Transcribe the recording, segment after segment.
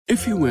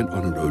If you went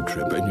on a road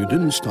trip and you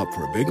didn't stop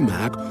for a Big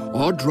Mac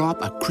or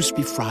drop a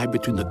crispy fry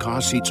between the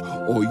car seats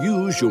or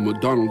use your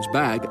McDonald's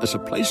bag as a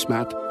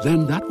placemat,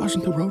 then that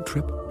wasn't a road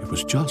trip. It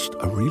was just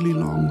a really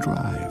long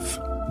drive.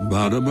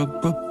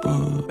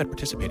 Ba-da-ba-ba-ba. At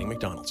participating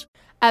McDonald's.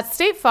 At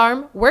State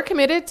Farm, we're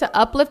committed to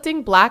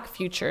uplifting Black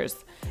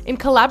futures. In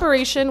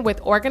collaboration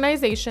with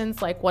organizations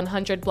like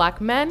 100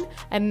 Black Men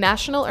and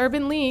National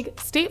Urban League,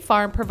 State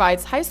Farm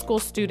provides high school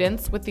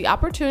students with the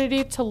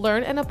opportunity to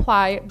learn and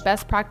apply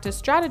best practice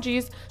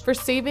strategies for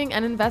saving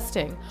and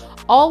investing,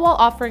 all while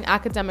offering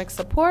academic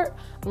support,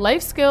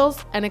 life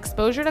skills, and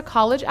exposure to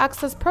college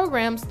access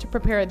programs to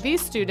prepare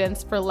these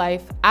students for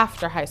life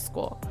after high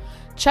school.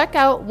 Check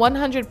out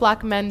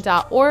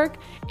 100blackmen.org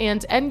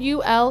and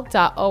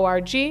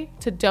nul.org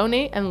to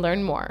donate and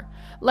learn more.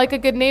 Like a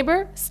good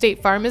neighbor,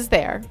 State Farm is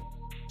there.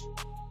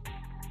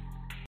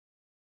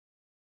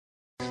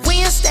 We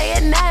ain't stay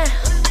at 9.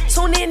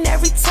 Tune in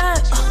every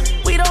time.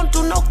 We don't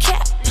do no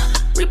cap.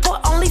 Report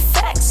only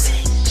facts.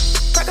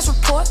 Progress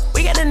report.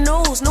 We got the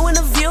news, new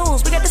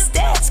interviews. We got the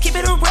stats. Keep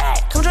it a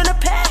rack. Come join the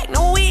pack.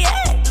 Know where we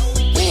at.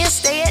 We ain't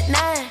stay at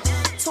 9.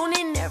 Tune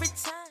in every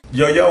time.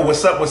 Yo,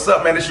 what's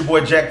up, man? It's your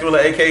boy Jack Thriller,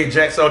 a.k.a.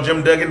 Jack Saw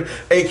Jim Duggan,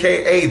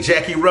 a.k.a.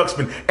 Jackie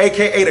Ruxpin,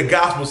 a.k.a. the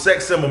gospel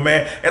sex symbol,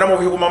 man. And I'm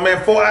over here with my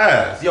man, Four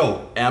Eyes.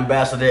 Yo.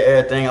 Ambassador,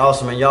 everything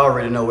awesome, and y'all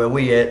already know where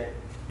we at.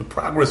 The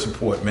progress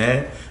report,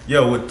 man.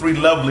 Yo, with 3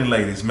 lovely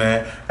ladies,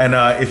 man. And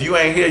if you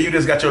ain't here, you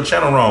just got your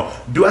channel wrong.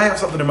 Do I have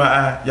something in my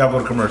eye? Y'all go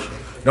to commercial.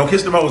 Don't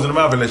kiss the hoes in the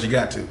mouth unless you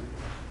got to.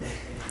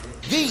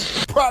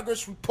 The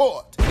progress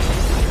report.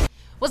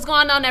 What's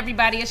going on,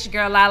 everybody? It's your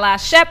girl, Lala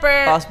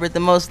Shepherd. Boss Brit the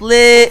most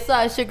lit. What's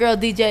up? It's your girl,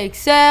 DJ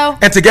Excel.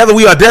 And together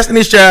we are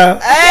Destiny's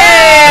Child.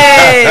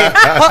 Hey!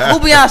 Who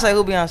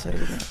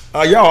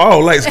Beyonce? Y'all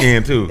all light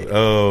skinned too.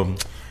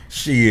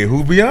 Shit,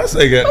 who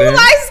Beyonce got there? Who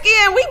light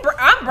skinned?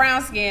 I'm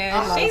brown skinned.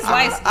 She's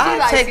light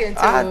skinned.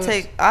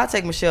 I'll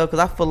take Michelle because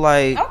I feel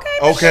like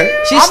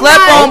Okay. she slept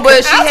on,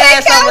 but she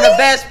had some of the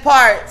best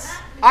parts.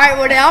 All right,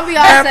 well then I'll be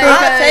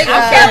Beyonce.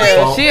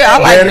 I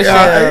like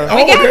Michelle.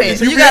 We got it.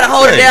 So you gotta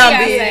hold it down,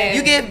 B.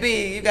 You get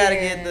B. You gotta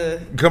get the.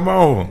 Come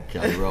on.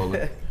 Kelly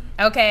rolling.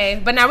 Okay,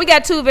 but now we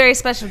got 2 very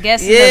special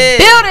guests in the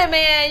building,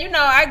 man. You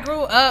know, I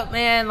grew up,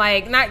 man,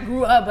 like, not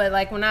grew up, but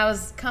like when I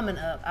was coming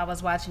up, I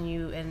was watching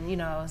you, and you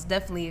know, it's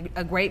definitely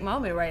a great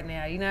moment right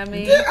now. You know what I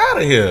mean? Get out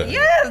of here.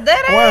 Yes,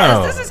 that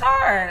Wow. is. This is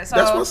hard. So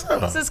That's what's up.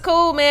 This is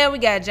cool, man. We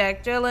got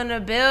Jack Thriller in the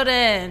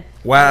building.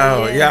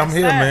 Wow. Yeah, I'm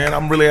here, man.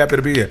 I'm really happy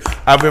to be here.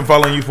 I've been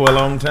following you for a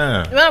long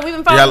time. Well, we've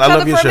been following each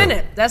other for a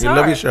minute. That's hard.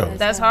 I love your show.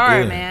 That's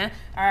hard, man.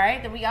 All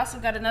right, then we also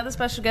got another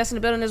special guest in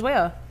the building as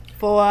well.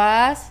 For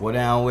us. We're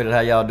down with it.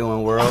 How y'all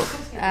doing, world?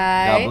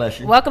 God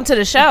bless you. Welcome to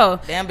the show.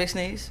 Damn big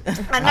sneeze.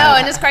 I know,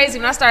 and it's crazy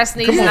when I start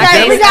sneezing. Come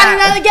on, We got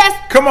another guest.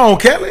 Come on,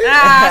 Kelly.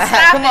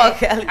 Come on,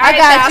 Kelly. I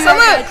got you. So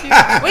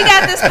look, we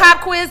got this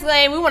pop quiz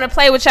game. We want to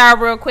play with y'all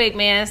real quick,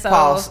 man. So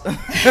Pause. Go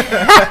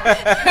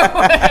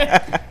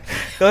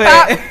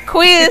pop ahead.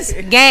 quiz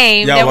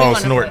game. Y'all that we all wanna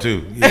snort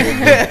play. too.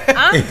 Yeah.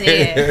 I'm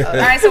dead. All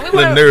right, so we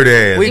Little want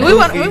nerd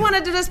ass. we want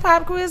to do this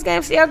pop quiz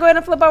game. So y'all go ahead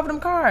and flip over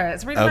them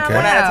cards. Read them out Okay.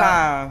 One at a loud.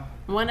 time.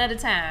 One at a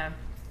time.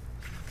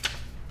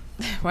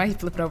 Why you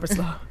flip it over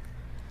slow?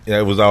 Yeah,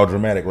 it was all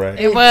dramatic, right?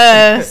 It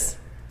was.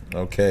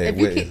 Okay.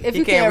 If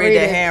You can't read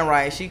that hand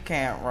right. She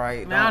can't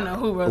write. I don't know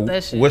who wrote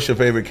that shit. What's your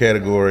favorite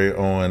category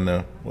on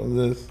what is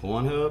this?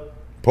 Pornhub.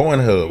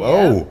 Pornhub.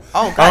 Yeah.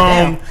 Oh,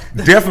 goddamn.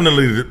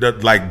 Definitely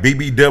like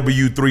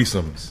BBW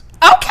threesomes.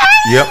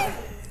 Okay.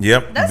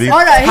 Yep. That's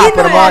Hold on, he Top of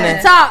knew the it morning.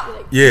 at the top.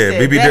 Yeah,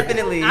 BBW.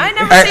 Definitely. I ain't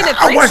never seen a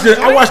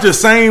threesome. I watched the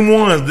same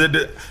ones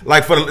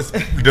like for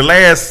the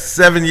last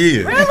 7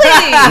 years. Really?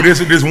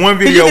 With this one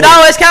video. You can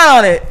always count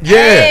on it. Yeah,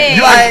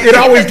 Hey, it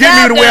always keep get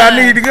me the the job way I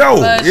done. need to go.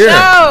 For Yeah.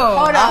 sure.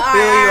 Hold on. I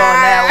feel you on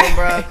that one,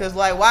 bro. Because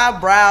like, why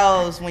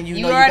browse when you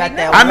know you already got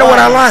that? know. I know what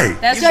I one?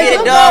 like. That's You get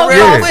true. it done real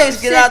Yeah. quick.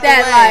 Get out the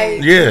that, way.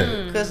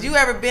 Yeah. Because you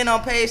ever been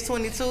on page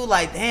 22?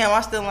 Like, damn,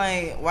 I still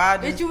ain't. Why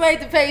Did you make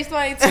the page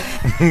 22?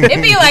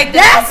 It be like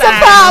that. That's the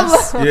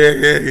problem.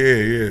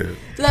 Yeah.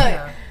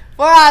 Look,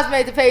 Four Eyes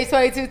made the page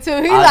 22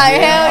 too. He like,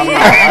 hell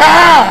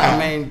yeah. I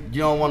mean,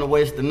 you don't want to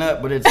waste the nut,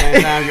 but at the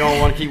same time, you don't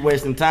want to keep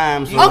wasting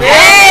time. So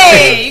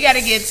Hey, you gotta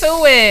get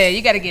to it.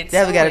 You gotta get to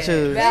Definitely it. gotta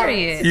choose.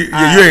 Period.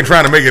 You ain't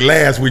trying to make it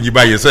last when you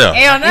by yourself.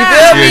 Hell no.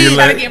 You You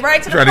gotta get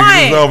right to the trying to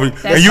get this over.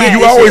 point. And you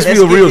That's always right.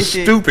 feel Let's real get this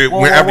shit. stupid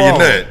Whoa, after you whoa.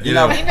 nut. You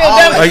know? You feel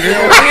dumb. Like,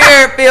 Feel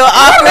weird, feel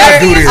awkward.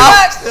 do this.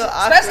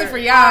 Especially for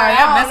y'all.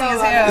 Y'all messy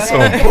as hell.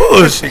 some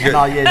bullshit.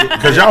 No, yeah,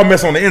 Because y'all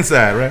mess on the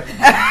inside, right?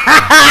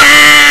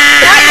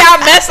 Why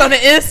y'all mess on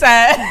the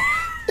inside?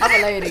 I'm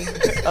a lady.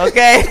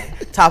 Okay.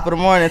 Top of the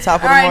morning. All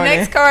right,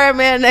 next card,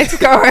 man. Next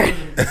card.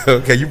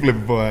 Okay, you flip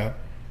it, boy.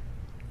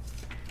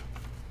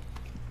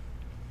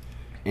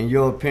 In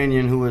your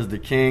opinion, who is the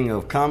king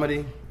of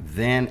comedy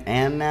then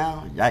and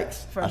now?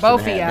 Yikes! For I shoulda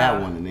both of had y'all.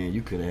 that one, and then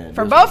you could have had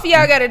For this both of one.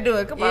 y'all gotta do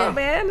it. Come on,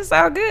 man. It's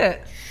all good.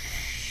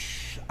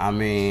 I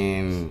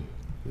mean,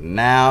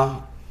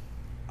 now,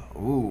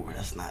 ooh,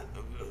 that's not.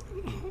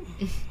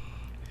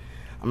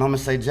 I'm gonna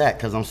say Jack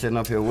because I'm sitting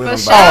up here with him.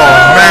 sure. Oh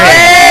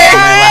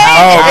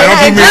man!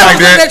 Don't do me like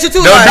that. Don't do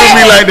me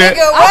like that.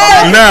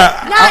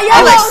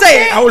 I was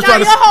saying. I was trying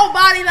to. Your whole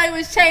body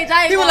language changed.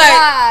 I ain't gonna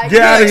lie.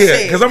 Get out of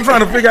here, because I'm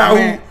trying to figure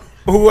out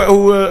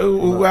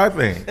who I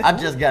think. I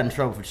just got in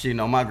trouble for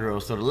cheating on my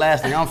girl, so the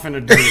last thing I'm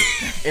finna do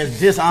is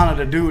dishonor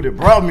the dude that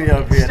brought me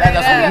up here. That's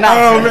what I'm not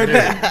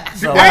finna do.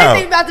 So,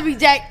 everything about to be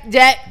Jack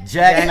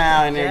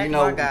now, and then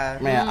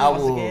man, I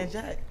will.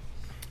 Jack.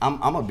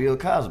 I'm a Bill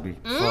Cosby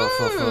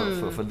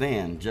for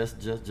then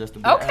just to be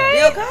Bill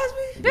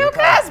Cosby. Bill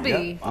Cosby.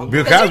 Yep.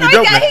 Bill Cosby, he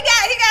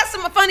got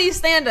some funny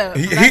stand up.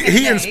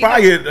 He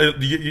inspired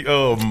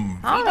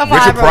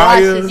Richard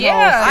Pryor.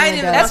 Yeah, I ain't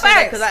even that's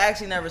facts because I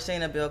actually never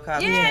seen a Bill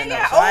Cosby stand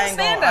up, so I ain't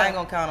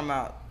gonna count him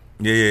out.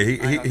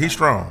 Yeah, he's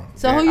strong.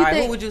 So who you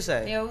think? Who would you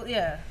say?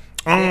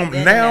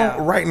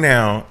 Right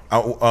now,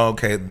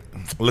 okay,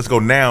 let's go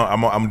now.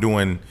 I'm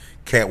doing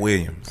Cat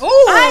Williams. Ooh,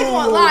 I ain't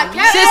gonna lie,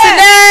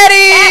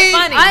 Cincinnati. Cat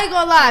funny. I ain't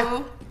gonna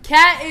lie,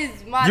 Cat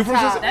is my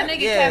top. That nigga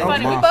Cat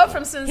funny. We both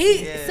from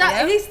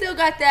Cincinnati. He still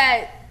got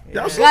that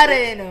gutter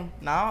in him.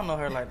 No, I don't know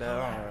her like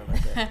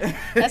that.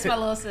 That's my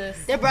little sis.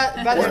 They're brother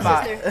and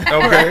sister.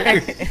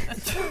 Okay.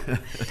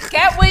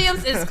 Cat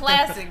Williams is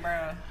classic,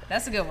 bro.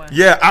 That's a good one.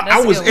 Yeah,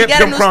 I was at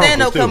Pimp Chronicles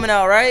stand-up coming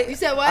out, right? You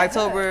said what?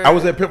 October. I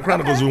was at Pimp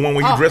Chronicles, the one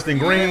where you dressed in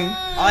green.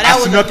 Oh, that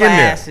was snuck a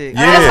classic. in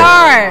there. Yeah, that's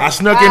hard. I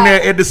snuck in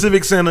there at the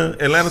Civic Center,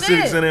 Atlanta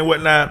Civic Center and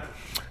whatnot.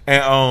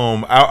 And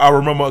I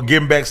remember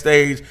getting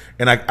backstage,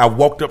 and I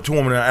walked up to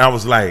him and I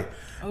was like,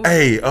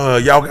 "Hey,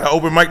 y'all got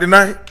open mic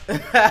tonight?"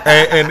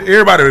 and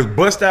everybody was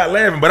bust out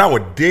laughing, but I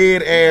was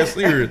dead ass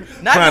serious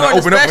trying to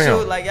open up for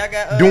him. Like, y'all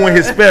got, doing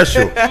his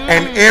special,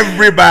 and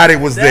everybody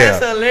was there.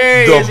 That's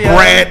hilarious. The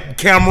Brad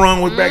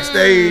Cameron was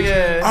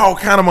backstage. All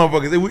kind of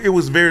motherfuckers. It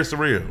was very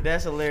surreal.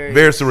 That's hilarious.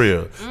 Very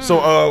surreal.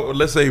 So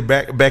let's say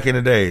back in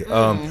the day,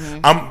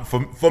 I'm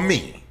for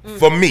me.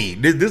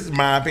 This is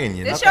my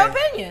opinion. It's your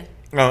opinion.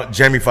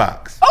 Jamie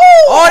Foxx.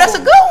 Oh, that's a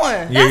good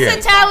one. That's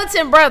a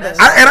talented brother.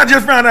 And I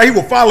just found out he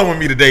was following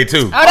me today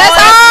too. Oh,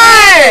 that's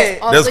hard.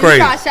 That's so crazy.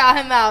 You gotta shout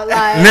him out,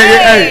 like.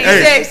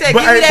 Hey, give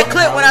me that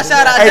clip when I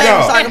shout out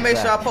Jamie, so I can make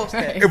sure I post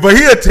that. But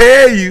he'll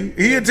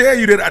tell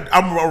you that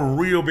I'm a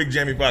real big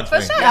Jamie Foxx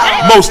fan. Sure.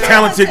 Most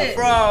talented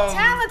from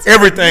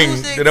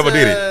everything that ever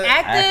did it.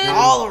 Acting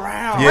all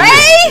around.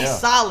 Ray,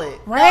 solid.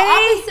 Ray,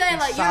 I'm just saying,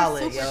 like, you're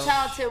super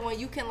talented when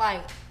you can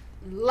like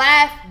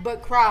laugh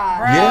but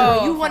cry. Yeah.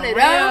 When you want to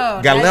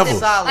know. Got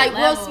levels. Like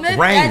Will Smith,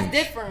 range. that's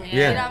different.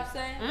 Yeah. You know what I'm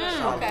saying?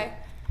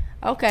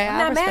 Okay. I'm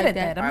not mad at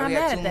that. I'm not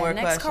mad at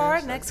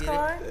that. Next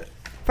card.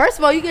 First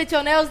of all, you get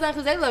your nails done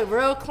because they look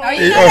real clean. Oh,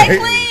 you know they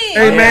clean.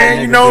 Hey,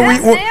 man, you know,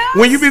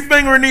 when you be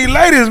fingering these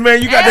ladies,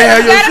 man, you got to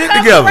have your shit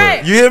together.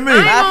 Correct. You hear me? I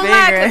ain't gonna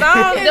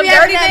lie, because them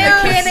dirty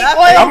nails.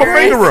 I'm a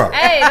fingerer.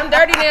 Hey, them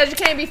dirty nails, you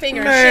can't be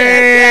fingering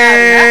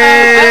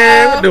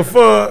Man, shit. what the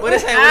fuck? What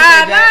it say,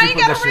 Jack? You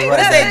gotta read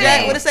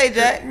What it say,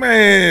 Jack?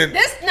 Man.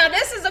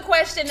 This is a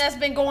question that's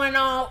been going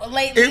on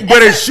lately.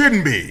 But it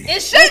shouldn't be.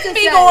 It shouldn't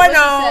be going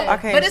on.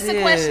 But it's a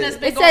question that's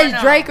been going on. It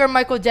says Drake or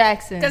Michael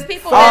Jackson. Because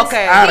people out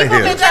of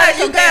here.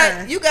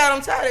 You got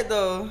them tatted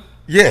though.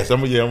 Yes,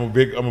 I'm a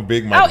big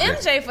Michael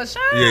Jackson. MJ for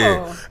sure.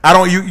 Yeah, I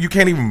don't. You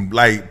can't even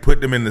like put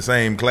them in the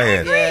same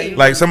class.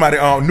 Like somebody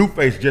New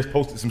Face just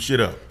posted some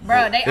shit up.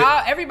 Bro,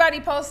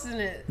 everybody posting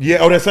it.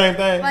 Yeah, that same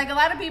thing. Like a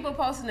lot of people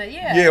posting it.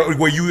 Yeah. Yeah,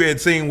 where you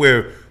had seen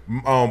where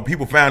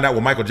people found out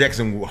what Michael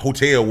Jackson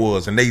hotel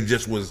was, and they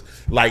just was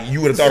like, you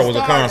would have thought it was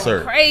a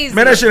concert. Crazy.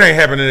 Man, that shit ain't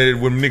happening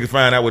when niggas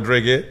find out what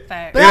Drake is.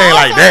 Fact. It ain't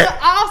like that.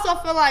 I also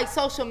feel like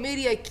social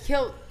media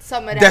killed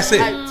some of that That's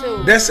hype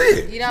too. That's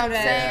it. You know what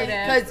I'm saying?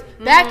 Because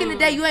back in the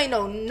day, you ain't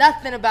know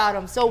nothing about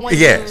him. So when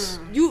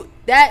you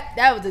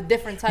that was a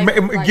different type.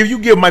 You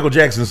give Michael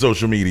Jackson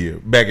social media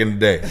back in the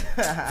day,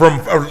 from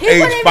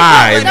age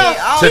 5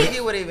 to he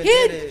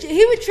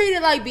would treat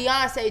it like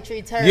Beyonce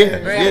treats her.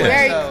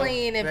 Very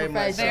clean and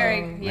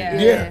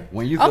professional.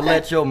 When you can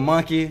let your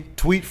monkey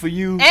tweet for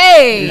you,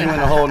 hey, you're in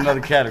a whole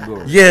nother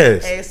category.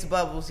 Yes. Ace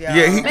Bubbles, y'all.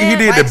 Yeah, he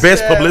did the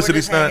best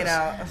publicity stunts.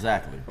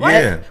 Exactly.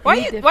 Why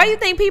you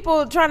think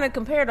people trying to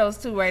compare those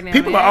two right now?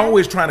 People are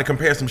always trying to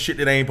compare some shit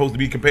that ain't supposed to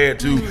be compared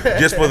to,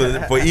 just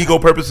for ego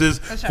purposes,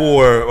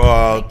 for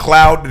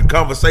cloud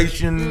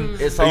conversation,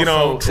 It's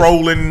also,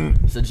 trolling.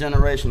 It's a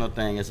generational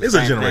thing. It's a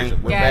generational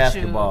thing with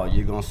basketball.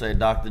 You're gonna say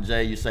Dr.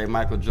 J, you say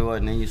Michael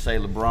Jordan, then you say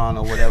LeBron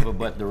or whatever.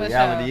 But the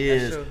reality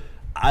is,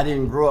 I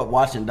didn't grow up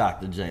watching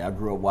Dr. J. I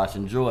grew up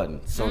watching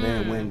Jordan. So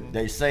then when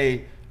they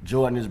say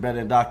Jordan is better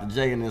than Dr.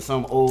 J, and then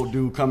some old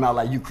dude come out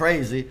like you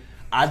crazy,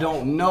 I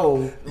don't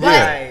know.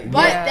 But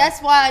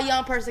that's why a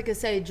young person can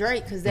say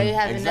Drake, because they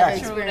haven't never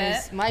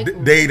experienced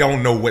Michael. They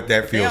don't know what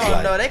that feels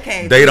like. No, they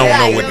can't. They don't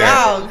know what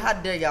that. How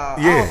dare y'all?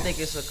 Yeah. I don't think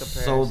it's a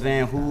comparison. So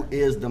then, who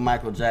is the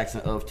Michael Jackson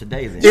of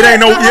today? Then It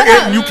ain't no.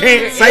 You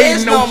can't say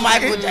no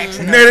Michael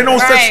Jackson. There no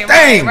such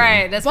thing.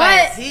 Right. That's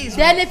but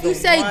then if you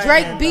say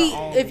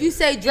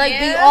Drake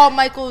beat all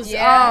Michael's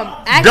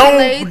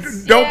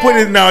accolades, don't put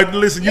it now.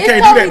 Listen, you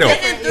can't do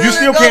that though. You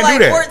still can't do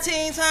that.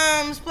 14 times.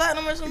 times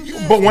platinum or some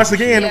shit. But once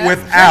again,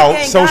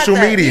 without social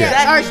media,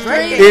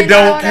 it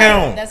don't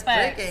count. That's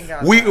facts.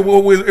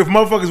 If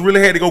motherfuckers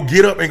really had to go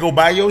get up and go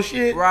buy your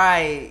shit,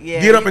 right?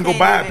 Yeah, get up and go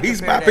buy it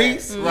piece by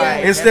piece,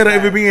 right? Instead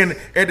of it being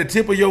at the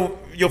tip of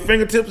your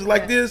fingertips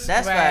like this.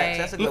 That's facts.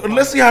 That's a good point.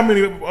 Let's see how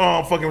many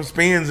fucking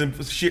spins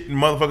and shit and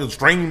motherfucking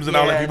streams and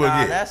all that people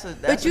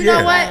get. But you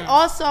know what?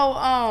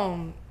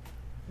 Also,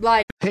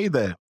 like, hey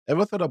there,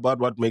 ever thought about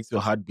what makes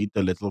your heart beat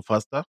a little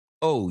faster?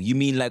 Oh, you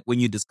mean like when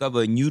you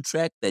discover a new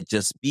track that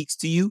just speaks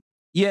to you?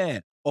 Yeah,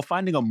 or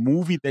finding a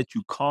movie that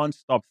you can't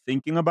stop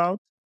thinking about?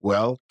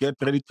 Well, get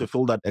ready to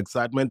feel that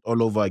excitement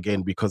all over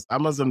again because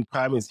Amazon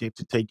Prime is here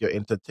to take your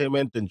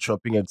entertainment and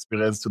shopping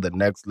experience to the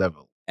next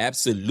level.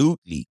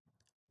 Absolutely.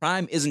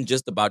 Prime isn't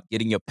just about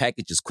getting your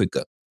packages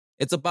quicker.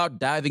 It's about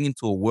diving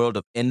into a world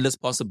of endless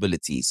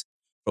possibilities,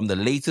 from the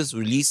latest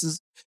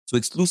releases to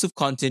exclusive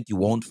content you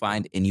won't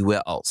find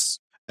anywhere else.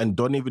 And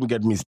don't even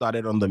get me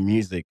started on the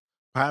music.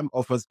 Prime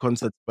offers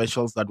concert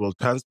specials that will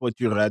transport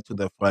you right to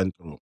the front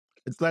row.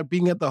 It's like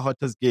being at the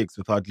hottest gigs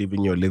without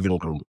leaving your living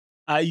room.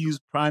 I use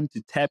Prime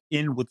to tap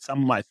in with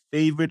some of my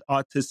favorite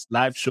artists'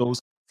 live shows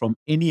from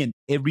any and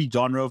every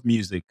genre of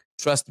music.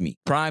 Trust me,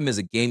 Prime is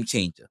a game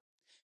changer.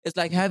 It's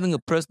like having a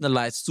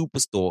personalized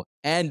superstore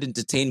and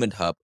entertainment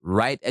hub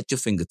right at your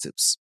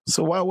fingertips.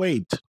 So why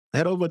wait?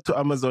 Head over to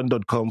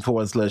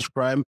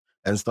amazon.com/Prime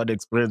and start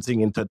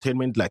experiencing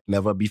entertainment like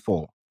never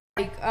before.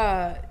 Like,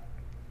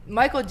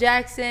 Michael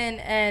Jackson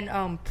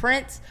and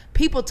Prince,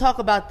 people talk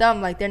about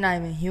them like they're not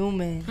even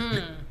human.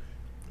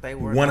 They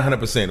were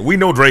 100%. We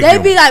know Drake. They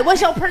be like,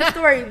 "What's your Prince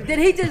story? Did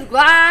he just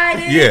glide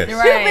in?" Yes.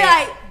 He'll be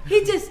like,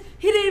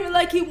 "He didn't even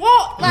like he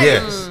walked." Like,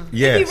 yes.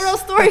 It be real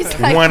stories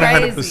like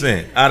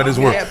 100% out of this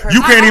world.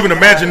 You can't even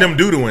imagine them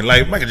doo-dooing.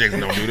 Like Michael Jackson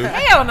don't doo-doo.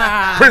 Hell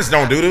nah. Prince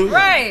don't doo-doo.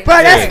 Right. Bro,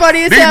 that's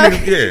funny as hell.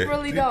 Yeah.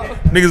 Really don't.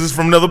 Niggas is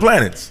from other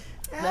planets.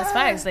 That's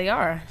facts. They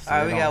are. All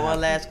right, we got one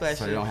last question.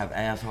 So they don't have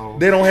assholes?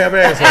 They don't have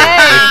assholes.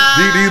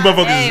 These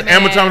motherfuckers is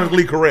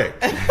anatomically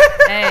correct.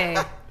 Hey.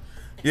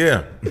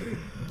 Yeah.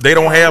 They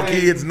don't have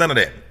kids, none of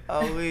that.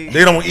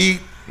 They don't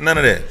eat, none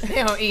of that.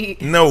 They don't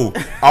eat. No.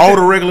 All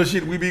the regular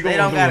shit we be going through. They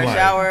don't got a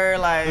shower,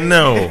 like.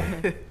 No.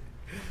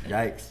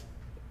 Yikes.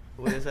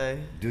 What it say?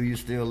 Do you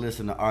still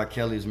listen to R.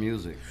 Kelly's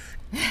music?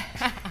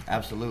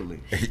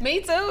 Absolutely.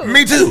 Me too.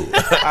 Me too.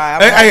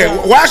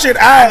 Right, why should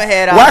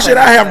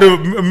I have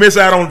to miss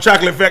out on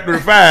Chocolate Factory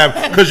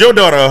 5 because your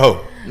daughter a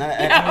hoe?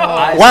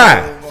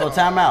 Why? So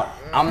time out.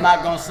 I'm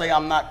not gonna say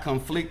I'm not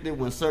conflicted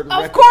when certain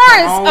records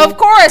come on, of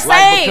course,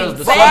 like, same.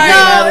 Because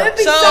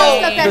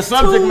the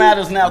subject matter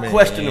is now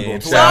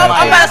questionable. So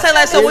I'm about to say,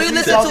 like, so when you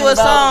listen to a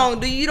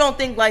song, you don't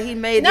think like he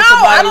made this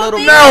about a little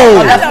bit?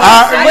 No,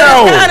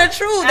 it's kind of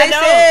true. They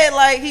said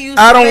like he used.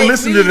 I don't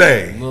listen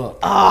today.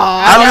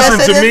 I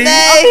listen to me.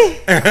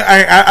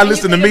 I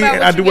listen to me,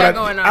 and I do what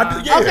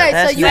I do.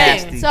 Okay, so you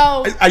can.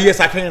 So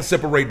yes, I can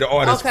separate the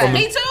artist from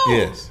me too.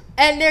 Yes.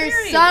 And there's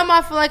some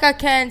I feel like I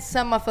can,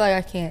 some I feel like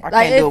I can't.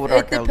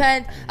 It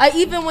depends.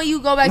 Even when you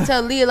go back to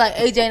Aaliyah, like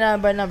AJ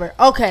Nothing But Number.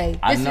 Okay,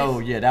 I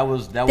know.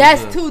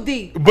 That's too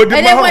deep. But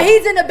and then when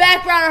he's in the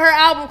background of her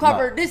album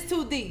cover, this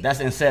too deep. That's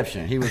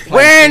Inception. He was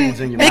wearing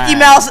Mickey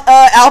Mouse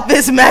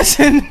outfits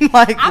matching.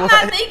 Like I'm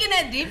not thinking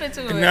that deep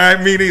into it. Nah,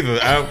 me neither.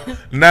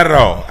 Not at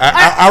all.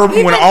 I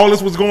remember when all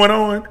this was going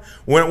on.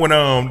 When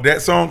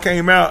that song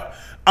came out.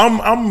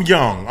 I'm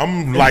young.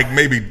 I'm like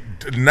maybe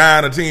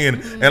 9 or 10,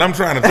 and I'm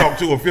trying to talk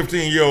to a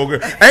 15-year-old girl.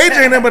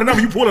 AJ Nothing But a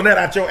Number, you pulling that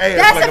out your ass.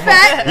 That's like a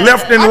fact.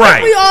 Left and I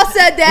right. think we all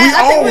said that. We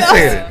all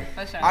said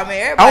it. I mean,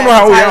 everybody I don't know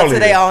how entitled we to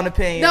their own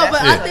opinion. No,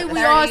 but I think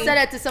we all said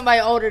that to somebody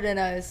older than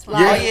us.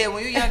 Like, oh yeah,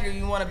 when you're younger,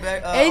 you want to be.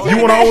 You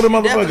want an older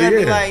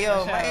motherfucker, yeah. Like,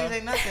 yo, my age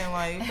ain't nothing.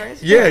 Like, you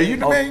crazy? Yeah, you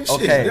man,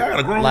 okay. shit. Y'all got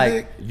a grown like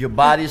dick. Your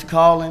Body's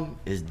Calling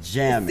is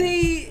jamming.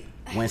 See.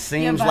 When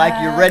Seems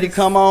Like You're Ready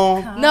come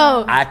on,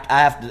 no, I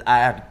have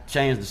to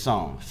change the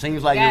song.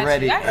 Seems Like You're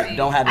Ready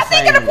don't have the same.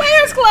 I think in the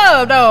Players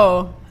Club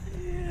though.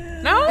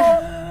 No,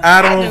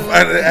 I don't.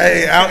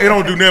 It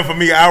don't do nothing for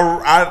me.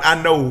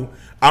 I know.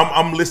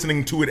 I'm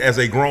listening to it as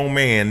a grown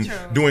man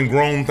doing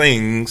grown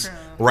things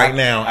right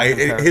now.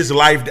 His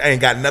life ain't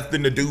got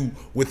nothing to do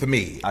with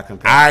me.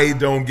 I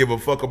don't give a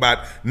fuck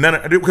about none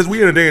of, because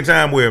we in a day and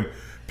time where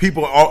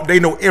people they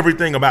know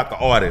everything about the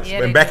artist.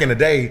 Yeah, and back in the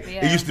day,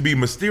 it used to be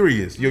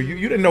mysterious. You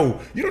didn't know.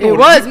 You didn't know. It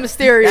was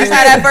mysterious. That's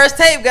how that first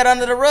tape got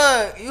under the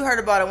rug. You heard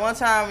about it one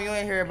time, you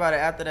ain't hear about it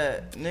after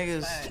that.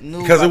 Niggas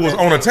knew because it was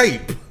on a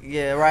tape.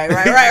 Yeah, right.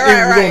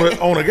 It was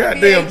on a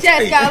goddamn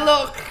tape. Got a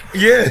look.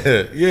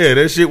 Yeah,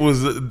 that shit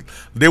was.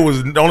 There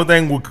was the only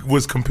thing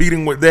was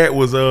competing with that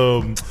was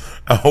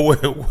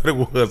what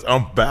it was.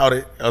 I'm About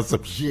It or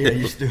some shit.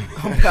 You still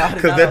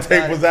because that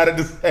tape was out of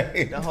the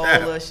same. The whole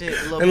little shit.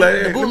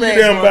 The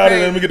bootleg. About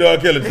it. Let me get the R.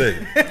 Kelly tape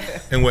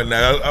and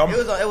whatnot.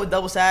 It was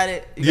double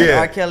sided. Yeah,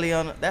 R. Kelly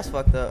on it. That's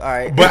fucked up. All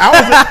right, but I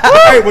was.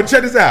 Hey, but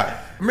check this out.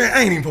 Man,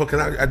 I ain't even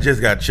because I just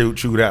got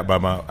chewed out by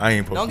my. I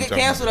ain't. Don't get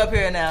canceled up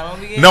here now.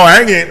 Don't be. No,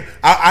 I ain't.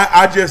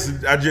 I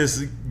just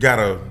got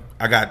a.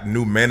 I got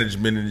new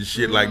management and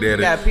shit like that.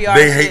 PR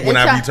they hate when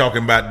I be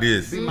talking about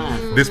this.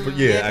 This,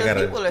 I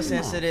gotta. People are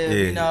sensitive,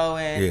 you know,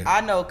 and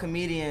I know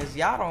comedians.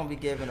 Y'all don't be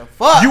giving a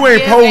fuck. You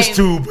ain't supposed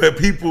to, but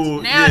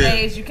people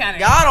nowadays you kind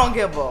of y'all don't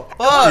give a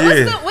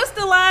fuck. What's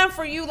the line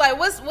for you? Like,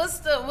 what's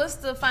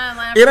the fine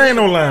line? It ain't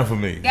no line for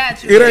me.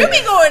 Got you. You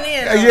be going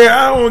in.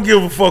 Yeah, I don't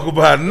give a fuck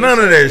about none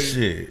of that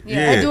shit.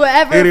 Yeah. Do you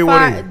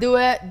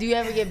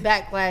ever get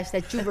backlash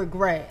that you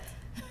regret?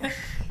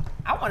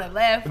 I want to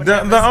laugh.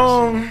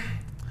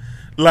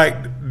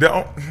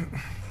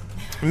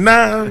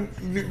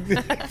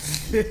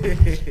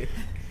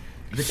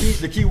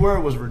 The key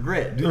word was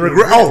regret.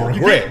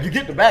 Regret. You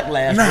get the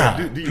backlash.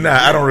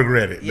 I don't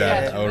regret it.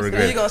 I don't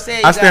regret it. Gonna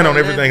say I stand on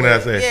everything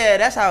that I say. Yeah,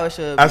 that's how it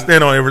should be. I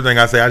stand on everything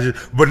I say.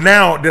 But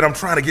now that I'm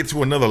trying to get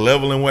to another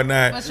level and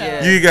whatnot,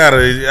 you gotta,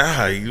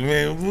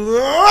 man.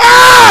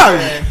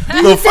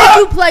 Do you think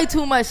you play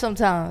too much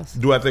sometimes?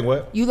 Do I think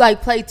what? You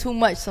like play too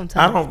much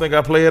sometimes? I don't think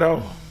I play at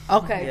all.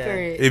 Okay,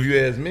 period. If you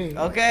ask me.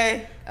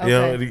 Okay.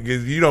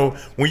 Because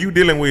when you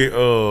dealing with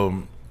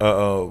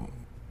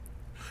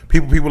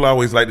people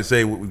always like to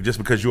say just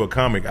because you're a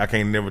comic, I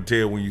can't never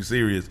tell when you're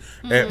serious.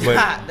 But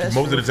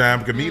most of the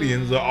time,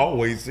 comedians are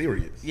always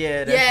serious.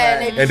 Yeah,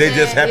 that's right. And they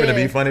just happen to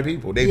be funny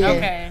people. They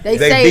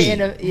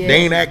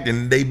ain't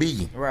acting. They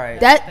be right.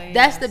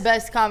 That's the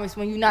best comics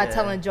when you're not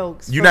telling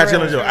jokes. You're not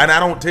telling jokes, and I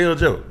don't tell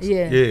jokes.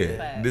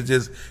 Yeah. This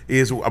just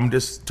is. I'm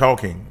just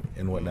talking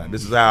and whatnot.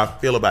 This is how I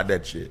feel about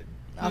that shit.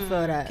 I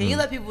feel that. Can you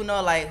let people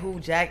know like who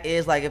Jack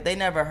is? Like if they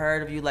never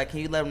heard of you, like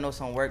can you let them know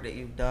some work that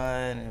you've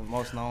done and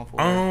most known for?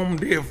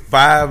 Did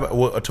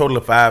a total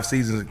of 5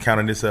 seasons,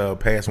 counting this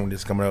past one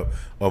that's coming up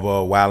of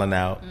Wildin'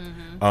 Out.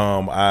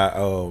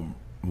 I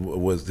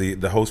was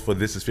the host for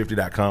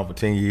ThisIs50.com for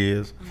 10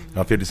 years.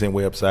 50 Cent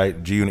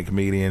website, G-Unit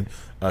comedian,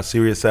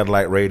 Sirius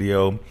Satellite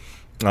Radio.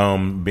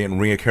 Been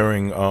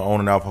reoccurring on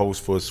and off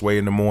host for Sway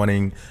in the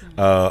Morning,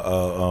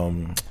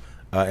 and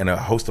a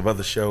host of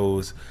other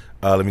shows.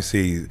 Let me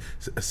see.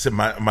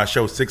 My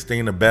show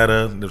 16 or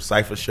Better, the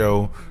Cypher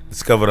show,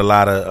 discovered a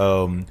lot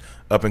of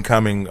up and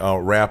coming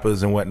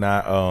rappers and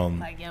whatnot.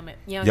 Like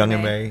Young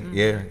and May.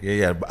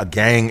 Yeah. A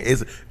gang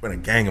is been a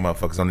gang of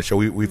motherfuckers on the show.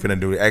 We finna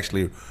do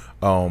actually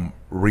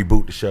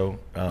reboot the show.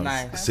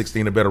 Nice.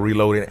 16 or Better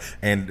Reloaded.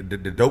 And the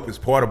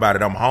dopest part about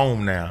it, I'm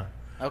home now.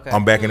 Okay.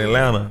 I'm back in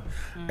Atlanta.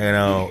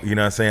 And you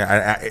know what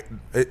I'm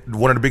saying?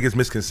 One of the biggest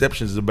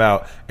misconceptions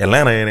about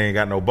Atlanta, it ain't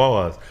got no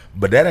bars.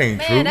 But that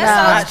ain't true.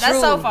 That's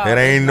so far. That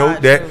ain't no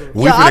that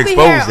we I can be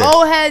expose hearing that.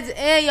 old heads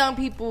and young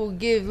people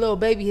give Lil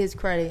Baby his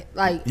credit,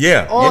 like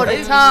all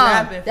the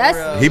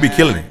time. He be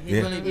killing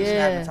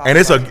it. And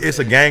it's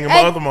a gang of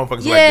other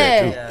motherfuckers like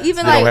that too.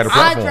 Even like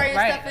Andre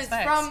and stuff is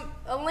from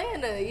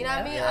Atlanta, you know what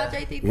I mean?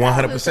 Andre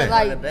 100%.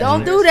 Like,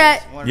 don't do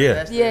that.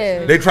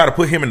 Yeah. They try to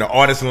put him in the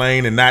artist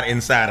lane and not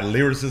inside the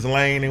lyricist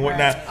lane and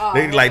whatnot.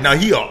 They like, no,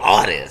 he an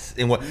artist.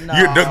 And what?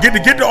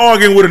 Get the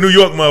arguing with a New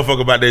York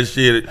motherfucker about that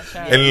shit.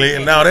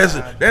 And no,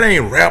 that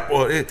ain't rap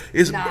or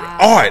it's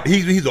art.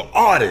 He's an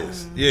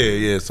artist.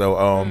 Yeah. So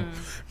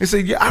and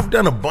see, I've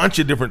done a bunch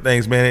of different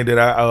things, man.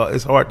 That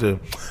it's hard to.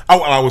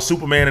 I was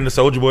Superman in the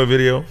Soulja Boy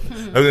video.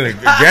 I was in a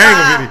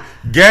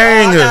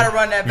gang. I gotta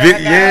run that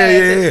back.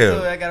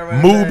 Yeah.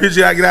 Move,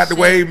 bitch! I get out the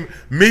way.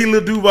 Me,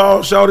 Lil Duval,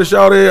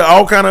 Shawty,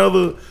 all kind of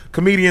other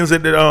comedians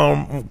that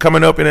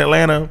coming up in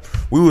Atlanta.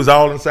 We was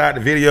all inside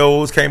the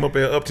videos. Came up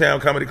at Uptown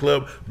Comedy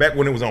Club back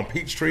when it was on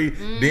Peachtree.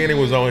 Then it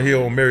was on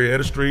here on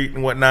Marietta Street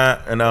and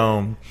whatnot.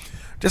 And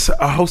just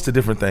a host of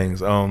different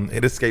things.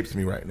 It escapes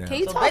me right now. Can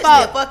you talk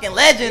about a fucking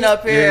legend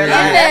up here?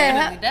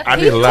 I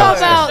did a lot of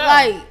stuff.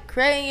 Like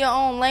creating your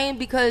own lane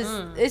because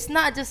it's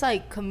not just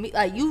like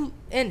like you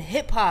in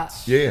hip hop.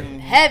 Yeah.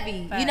 Heavy.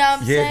 You know what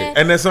I'm saying?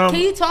 And that's Can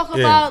you talk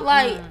about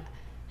like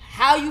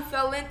how you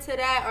fell into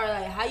that or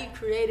like how you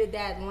created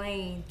that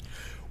lane?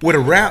 Well,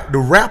 the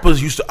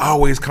rappers used to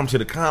always come to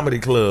the comedy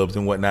clubs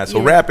and whatnot.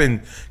 So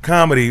rapping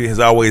comedy has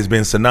always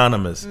been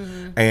synonymous.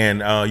 And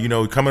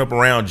coming up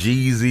around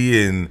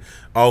Jeezy and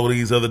all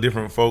these other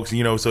different folks,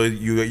 so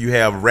you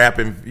have rap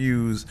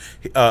infused,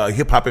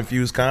 hip hop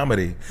infused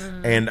comedy.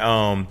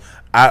 And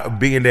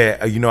being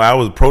that I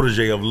was a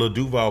protege of Lil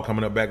Duval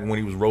coming up back when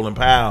he was Rolling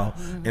Powell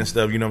and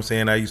stuff. You know what I'm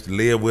saying? I used to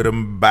live with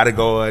him,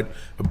 bodyguard,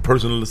 a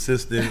personal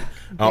assistant,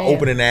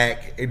 opening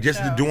act, and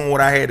just doing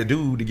what I had to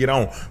do to get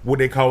on. What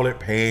they call it,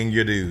 paying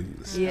your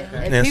dues. Yeah,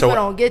 and people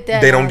don't get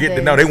that. They don't get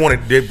that. No, they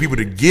wanted people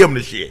to give them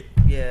the shit.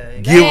 Yeah,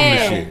 give them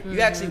the shit.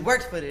 You actually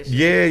worked for this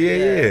shit.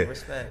 Yeah.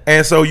 Respect.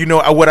 And so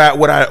what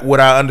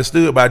I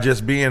understood by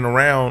just being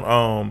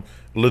around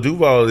Lil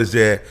Duval is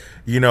that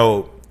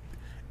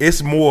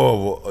it's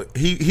more of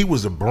he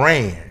was a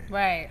brand.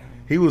 Right.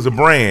 He was a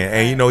brand,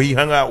 and he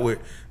hung out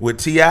with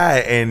T.I.,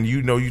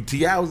 and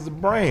T.I. was a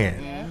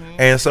brand.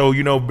 And so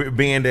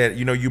being that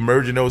you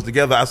merging those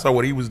together, I saw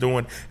what he was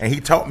doing, and he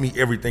taught me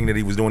everything that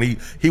he was doing.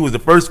 He was the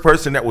first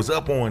person that was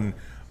up on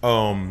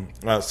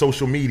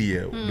social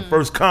media, the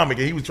first comic,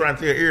 and he was trying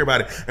to tell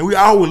everybody, and we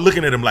all were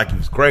looking at him like he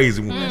was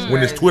crazy when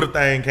this Twitter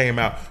thing came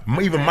out,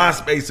 even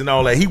MySpace and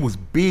all that. He was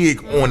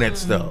big on that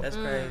stuff. That's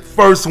crazy.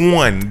 First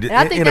one, and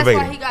I think innovative.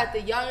 that's why he got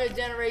the younger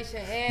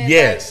generation and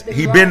yes, like,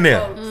 he been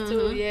there.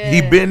 Too. Yeah.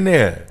 He been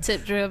there.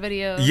 Tip drill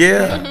videos.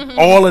 Yeah,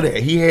 all of that.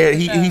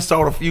 He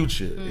saw the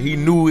future. He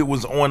knew it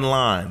was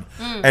online.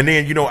 And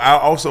then I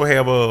also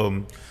have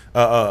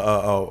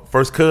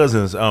first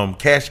cousins,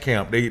 Cash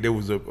Camp. They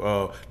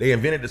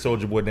invented the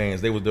Soulja Boy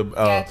dance. They was the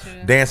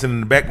dancing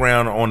in the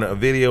background on the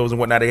videos and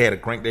whatnot. They had a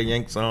Crank That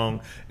Yank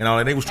song and all,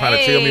 and they was trying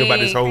to tell me about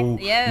this whole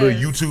little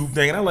YouTube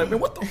thing. And I'm like, man,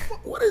 what the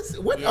fuck? What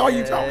are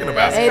you talking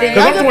about? Because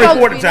I'm 24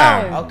 at the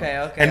time.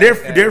 Okay. And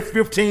they're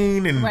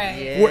 15 and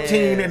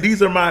 14, and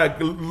these are my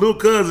little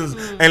cousins.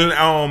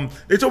 And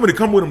they told me to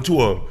come with them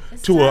to a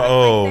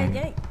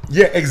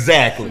yeah,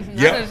 exactly.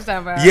 Yeah.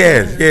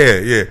 Yes.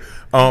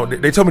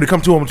 They told me to come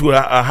to them to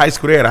a high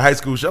school. They had a high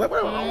school show. Like,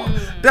 well,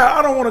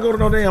 I don't want to go to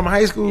no damn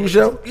high school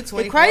show. You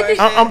 24?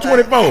 I'm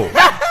 24. Old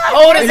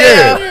as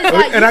hell.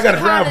 Like, and I got to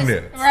drive them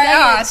there.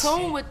 Stay in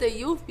tune with the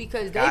youth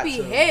because they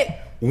be hit.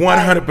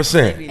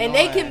 100%. And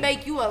they can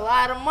make you a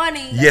lot of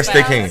money. Yes,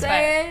 they can.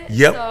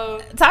 Yep.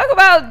 So, talk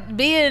about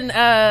being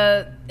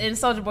in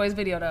Soulja Boy's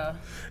video though.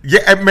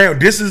 Yeah, man,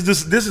 this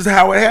is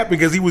how it happened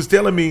because he was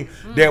telling me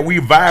that we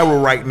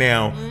viral right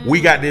now.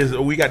 We got this.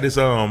 We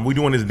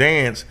doing this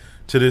dance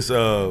to this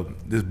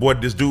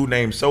dude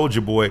named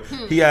Soulja Boy.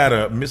 He out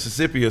of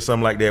Mississippi or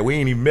something like that. We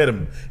ain't even met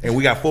him, and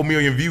we got 4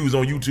 million views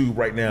on YouTube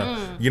right now.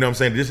 You know what I'm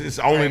saying? This is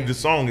only the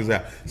song is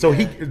out. So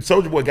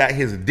Soulja Boy got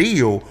his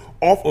deal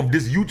off of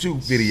this YouTube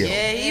video.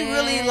 Yeah, he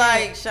really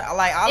I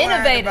innovative.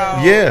 learned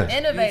about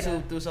Innovative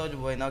YouTube through Soulja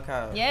Boy. No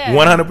cap. Yeah,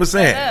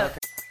 100%.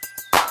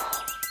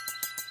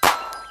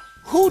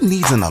 Who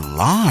needs an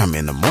alarm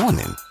in the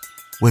morning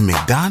when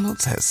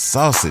McDonald's has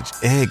sausage,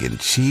 egg, and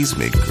cheese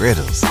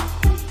McGriddles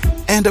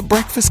and a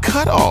breakfast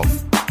cutoff?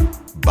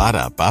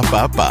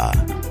 Ba-da-ba-ba-ba.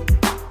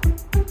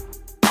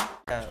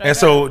 And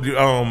so,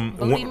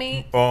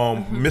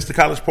 Mr.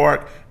 College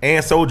Park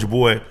and Soulja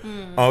Boy,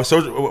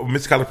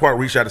 Mr. College Park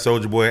reached out to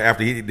Soulja Boy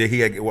after he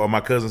had my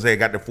cousins had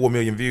got the 4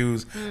 million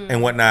views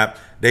and whatnot.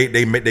 They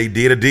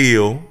did a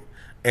deal.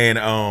 And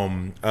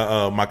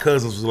my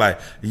cousins was like,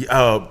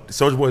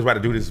 Soulja Boy's about to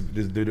do this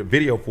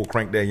video for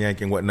Crank That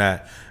Yank and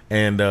whatnot,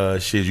 and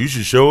shit, you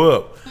should show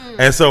up.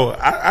 And so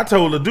I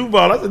told the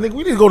Duval, I said, nigga,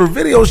 we need to go to the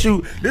video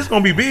shoot. This is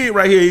gonna be big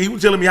right here. He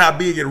was telling me how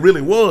big it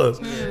really was,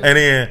 and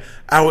then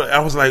I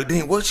was like,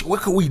 dang, what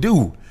could we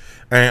do?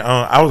 And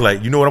I was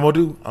like, you know what I'm gonna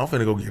do? I'm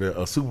finna go get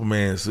a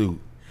Superman suit.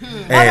 So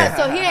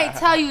he ain't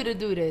tell you to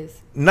do this.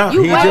 No,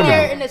 you he went didn't.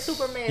 there in the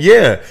Superman.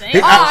 Yeah.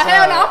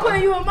 Hell no, I'm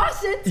putting you in my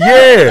shit too.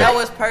 Yeah. That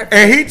was perfect.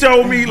 And he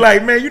told me,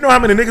 like, man, you know how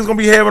many niggas gonna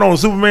be having on a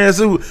Superman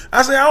suit?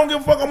 I said, I don't give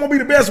a fuck, I'm gonna be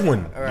the best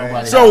one.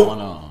 Right.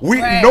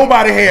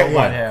 Nobody had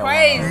one.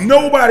 Crazy.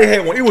 Nobody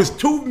had one. It was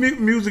 2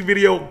 music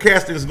video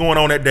castings going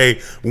on that day.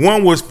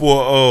 One was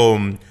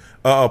for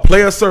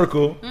Player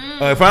Circle.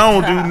 If I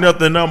don't do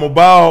nothing, I'm a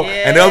ball.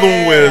 And the other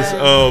one was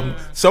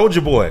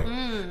Soulja Boy.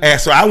 And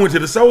so I went to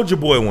the Soulja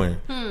Boy one.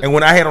 And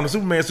when I had on the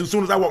Superman suit, as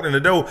soon as I walked in the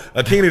door,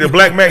 Kenny the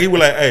Black Mac, he was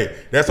like, hey,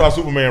 that's our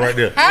Superman right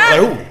there. Like,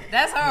 who?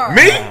 That's hard.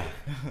 Me?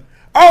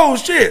 Oh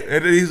shit!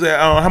 And then he said,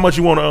 "How much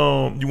you want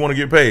to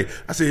get paid?"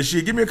 I said,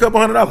 "Shit, give me a couple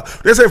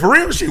 $100." They said, "For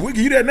real, shit, we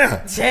give you that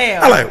now."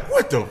 Damn. I like,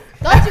 what the? Don't you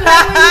hate when you do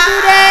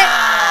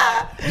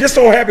that? Just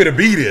so happy to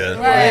be there.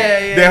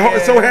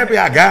 Right. So happy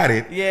I got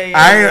it.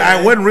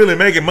 I wasn't really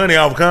making money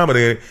off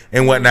comedy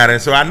and whatnot,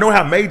 and so I know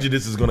how major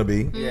this is gonna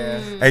be.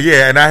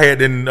 And I had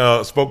then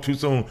spoke too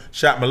soon,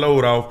 shot my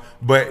load off,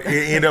 but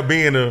it ended up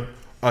being a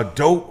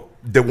dope.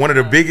 One of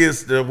the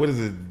biggest,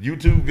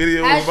 YouTube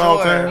videos of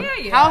all time.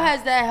 How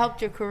has that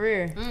helped your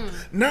career?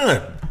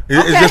 None.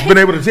 It's just been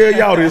able to tell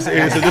y'all this.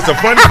 It's just a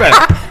fun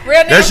fact.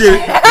 That shit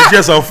is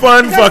just a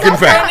fun fucking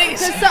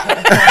fact.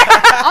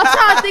 I'm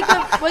trying to think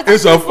of.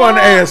 It's a fun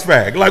ass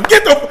fact. Like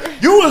that's what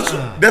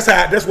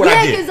I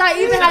get. Yeah, because like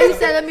even how you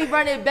said, let me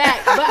run it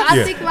back. But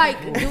I think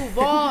like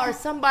Duval or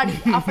somebody,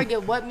 I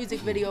forget what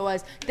music video it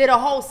was, did a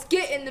whole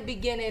skit in the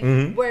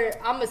beginning where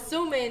I'm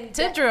assuming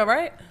Tip Drill,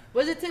 right?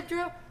 Was it Tip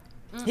Drill?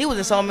 He was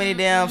in so many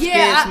damn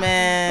skits,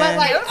 man. But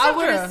like, I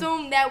would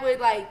assume that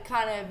would like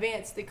kind of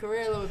advance the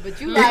career a little bit.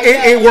 But you like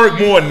it worked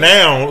more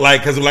now,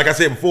 like because like I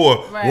said before,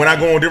 when I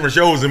go on different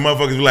shows and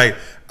motherfuckers be like,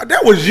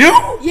 "That was you?"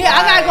 Yeah,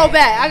 I gotta go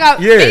back.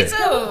 Me too.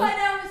 Play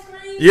down the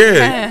screen.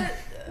 Yeah.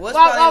 What's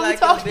probably like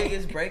your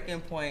biggest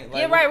breaking point?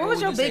 Like, what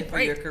was your big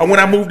break? When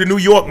I moved to New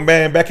York,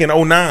 man, back in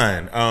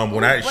 2009,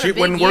 when shit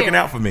wasn't working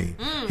out for me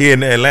here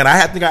in Atlanta, I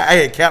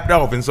had capped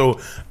off, and so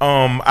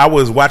I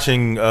was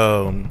watching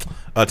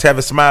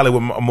Tavis Smiley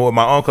with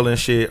my uncle and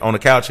shit on the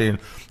couch, and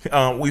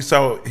we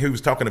saw he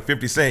was talking to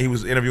 50 Cent. He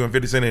was interviewing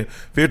 50 Cent, and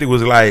 50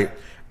 was like,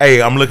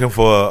 "Hey, I'm looking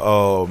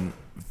for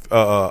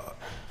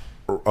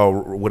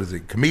what is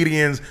it?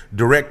 Comedians,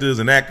 directors,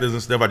 and actors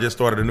and stuff. I just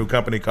started a new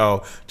company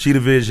called Cheetah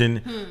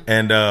Vision,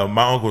 and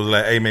my uncle was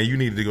like, "Hey man, you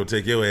need to go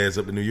take your ass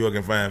up to New York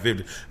and find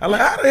 50." I'm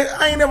like,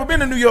 I ain't never been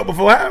to New York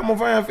before. How am I gonna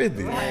find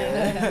 50?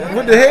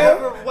 What the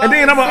hell? And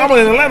then I'm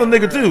an Atlanta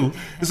nigga too.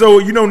 So,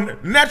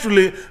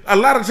 naturally, a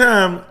lot of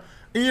times,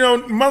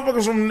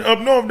 motherfuckers from up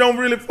north don't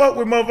really fuck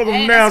with motherfuckers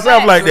from down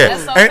south like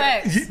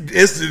that.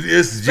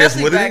 It's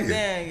just what it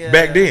is.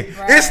 Back then.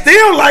 It's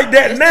still like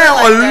that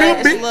now a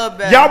little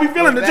bit. Y'all be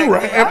feeling it too,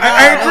 right?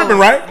 I ain't tripping,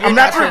 right? I'm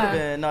not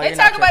tripping. They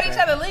talk about each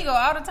other legal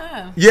all the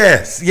time.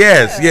 Yes.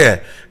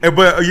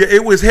 But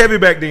it was heavy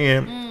back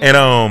then.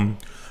 And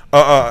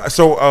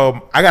so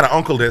I got an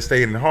uncle that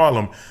stayed in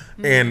Harlem.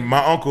 And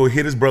my uncle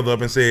hit his brother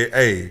up and said,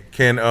 "Hey,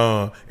 at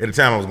the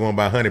time I was going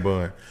by Honey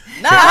Bun.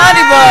 Not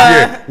Honey Bun.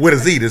 Yeah, with a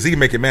Z. The Z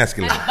make it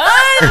masculine."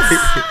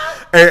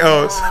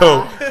 And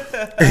so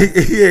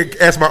he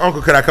asked my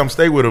uncle, could I come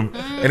stay with him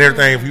and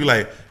everything. If you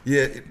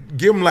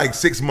give him like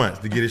 6 months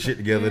to get his shit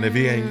together. And if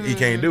he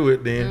can't do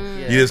it,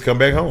 then you just come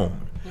back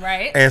home.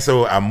 Right. And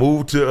so I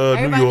moved to New York.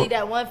 Everybody need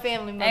that one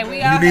family member.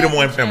 Hey, you need them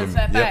one family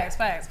member.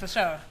 Facts, for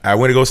sure. I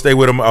went to go stay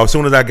with him. As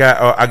soon as I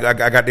got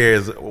I got there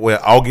is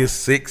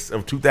August 6th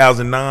of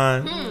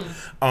 2009.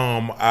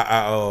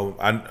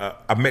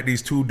 I met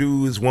these two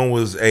dudes. One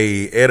was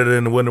a editor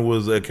and the one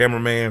was a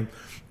cameraman.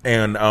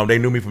 And they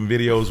knew me from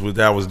videos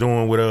that I was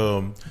doing with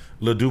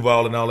Lil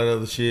Duval and all that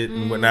other shit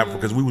and whatnot,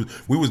 because we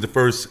was the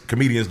first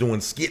comedians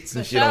doing skits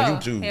and shit on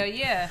YouTube. Hell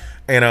yeah.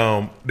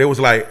 And they was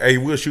like, "Hey,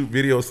 we'll shoot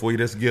videos for you.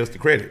 Just give us the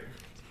credit.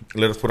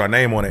 Let us put our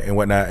name on it and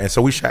whatnot." And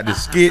so we shot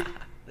this skit.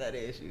 That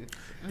is you.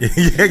 Just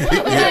keep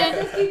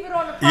it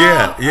on the phone.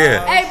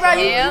 Yeah. Hey, bro,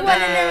 you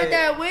went in there with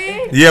that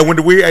wig? Yeah, when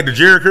the wig had the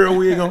Jerry curl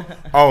wig on,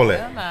 all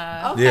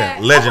that. Okay. Yeah,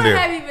 legendary.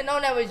 I wouldn't have even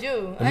known that was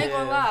you. I ain't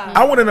gonna lie.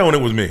 I would have known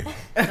it was me.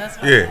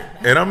 Yeah,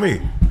 and I'm me.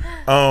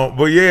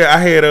 But yeah, I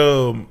had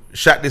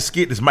shot this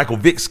skit, this Michael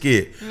Vick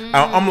skit.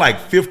 I'm like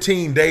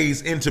 15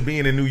 days into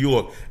being in New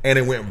York, and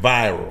it went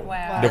viral.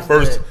 Wow. The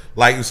first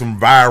some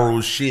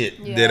viral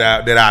shit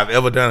that I've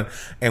ever done.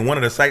 And one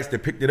of the sites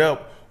that picked it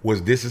up was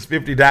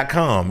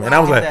thisis50.com. And I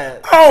was like,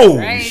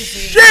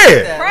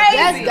 shit.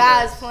 That's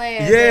God's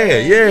plan.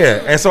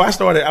 Yeah. And so I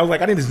was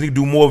like, I need to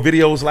do more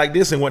videos like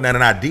this and whatnot.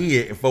 And I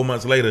did. And 4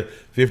 months later,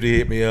 50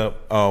 hit me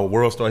up.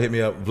 World Star hit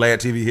me up. Vlad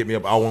TV hit me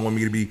up. All want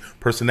me to be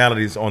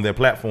personalities on their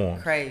platform.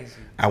 Crazy.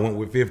 I went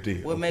with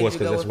 50. What of made course, you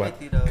go with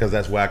 50 though? Because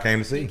that's why I came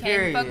to see.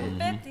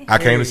 I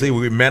came to see.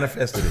 We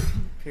manifested it.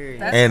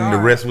 Period. And the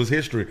rest was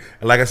history.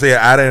 And like I said,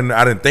 I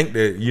didn't think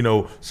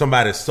that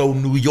somebody so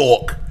New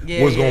York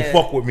was gonna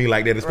fuck with me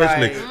like that,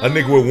 especially a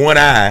nigga with one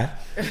eye.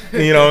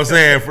 You know what I'm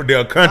saying? For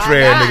the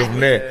country ass nigga from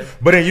that.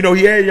 But then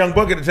he had Young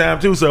Buck at the time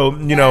too, so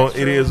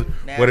it is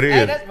what it is.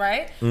 Hey, that's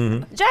right.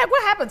 Jack,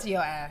 what happened to your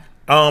eye?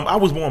 I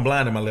was born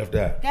blind in my left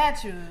eye.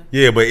 Got you.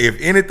 Yeah, but if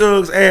any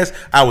thugs asked,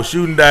 I was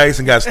shooting dice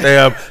and got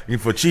stabbed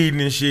for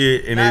cheating and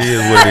shit, and it is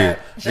what it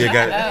is.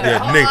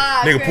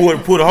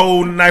 Nigga pulled a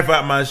whole knife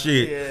out my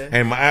shit,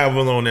 and my eye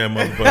was on that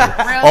motherfucker.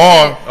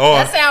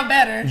 That sound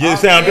better. Yeah,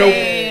 sound dope.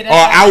 Or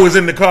I was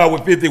in the car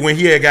with 50 when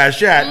he had got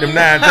shot them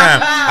 9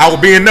 times. I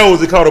was being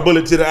nosy, caught a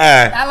bullet to the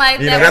eye. I like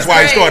that. That's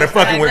why he started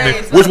fucking with me.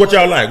 Which what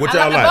y'all like? What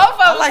y'all like?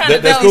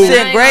 That's cool.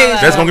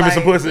 That's gonna give me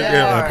some pussy.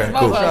 Yeah, okay,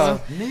 cool.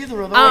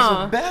 Neither of those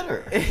are better.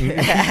 We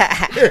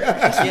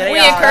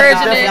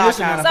encouraging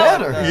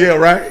it. Yeah,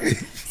 right.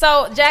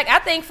 So, Jack, I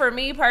think for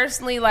me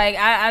personally, like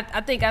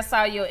I think I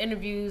saw your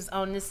interviews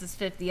on This Is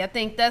 50. I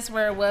think that's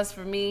where it was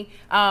for me,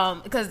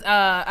 because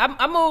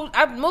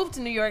I moved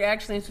to New York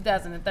actually in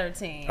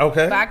 2013.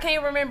 Okay, but I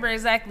can't remember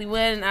exactly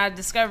when I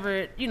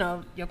discovered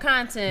your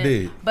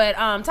content. But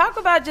talk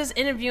about just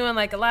interviewing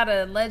like a lot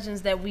of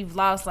legends that we've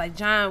lost, like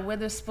John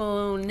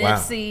Witherspoon,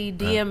 Nipsey,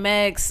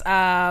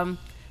 DMX.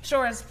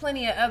 Sure, there's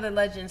plenty of other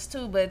legends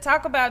too, but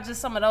talk about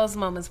just some of those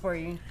moments for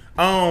you.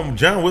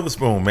 John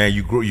Witherspoon, man,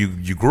 you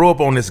grew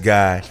up on this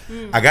guy.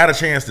 I got a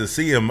chance to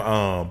see him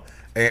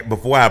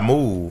before I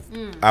moved.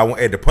 I went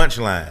at the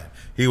Punchline.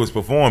 He was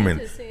performing.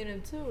 You just seen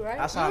him too, right?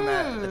 I saw him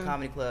at the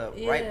comedy club.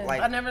 Yeah. Right,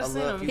 like I never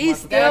seen him. He's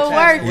still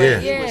working. Yeah.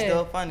 He was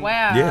still funny.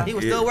 Wow. Yeah. He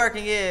was still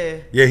working. Yeah.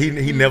 Yeah,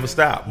 he never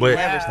stopped. But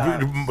never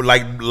stopped.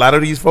 like a lot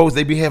of these folks,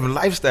 they be having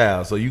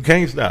lifestyles, so you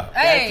can't stop.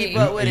 Hey, keep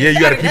up with it. Yeah, you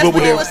gotta keep up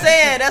with it. That's what he was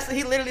saying.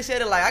 He literally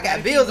said it like, I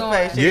got bills to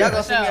pay. Shit, y'all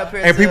gonna see me up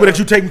here. And people that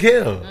you taking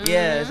care of.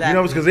 Yeah,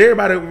 exactly. Because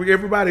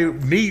everybody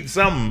needs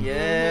something.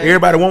 Yeah.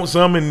 Everybody wants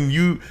something, and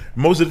you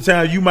most of the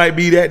time you might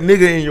be that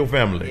nigga in your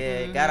family.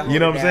 Yeah, gotta hold you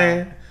know it what I'm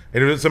down. saying?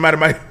 And if somebody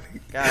might,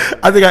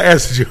 I think I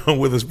asked John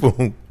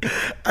Witherspoon.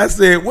 I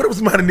said, "What if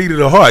somebody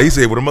needed a heart?" He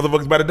said, "Well, the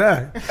motherfucker's about to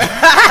die."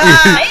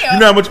 You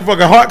know how much a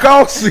fucking heart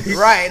costs?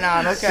 Right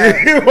now,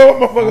 okay.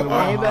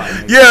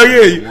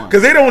 Yeah,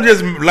 because they don't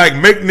just like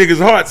make niggas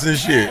hearts and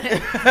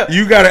shit.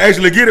 You gotta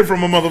actually get it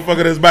from a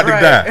motherfucker that's about to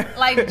die.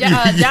 Like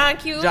John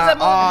Q's.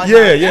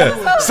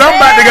 Yeah.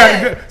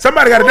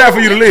 Somebody got to die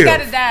for you to live.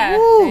 Gotta die.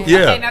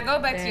 Yeah. Okay, now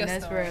go back to your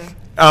story.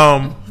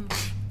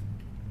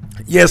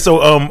 Yeah, so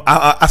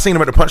I seen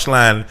him at the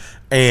Punchline,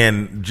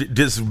 and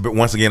just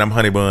once again, I'm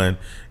Honey Bun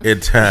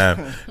at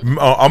time.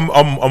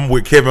 I'm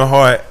with Kevin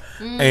Hart,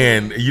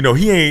 and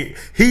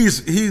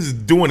he's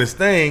doing his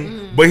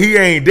thing, but he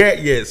ain't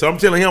that yet. So I'm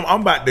telling him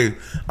I'm about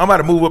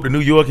to move up to New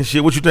York and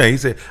shit. What you think? He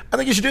said, I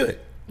think you should do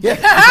it. Yeah,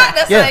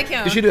 That's like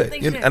him. You should do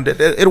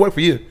it. It'll work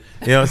for you.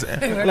 You know what I'm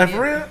saying? Like,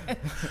 for real?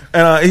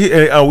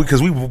 And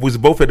because we was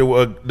both at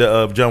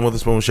the John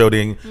Witherspoon show.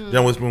 Then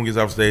John Witherspoon gets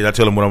off stage. I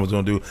tell him what I was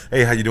going to do.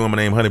 Hey, how you doing? My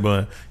name Honey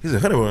Bun. He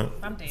said, Honey Bun?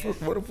 I'm dead.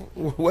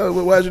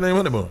 Why is your name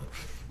Honey Bun?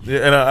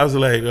 Yeah, and I was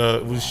like,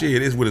 well,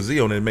 shit, it's with a Z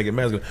on it to make it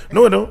masculine.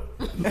 No, it don't.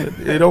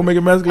 It don't make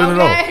it masculine at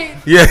all.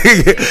 Yeah.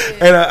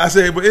 And I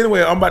said, but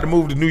anyway, I'm about to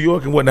move to New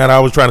York and whatnot. I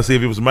was trying to see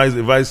if it was some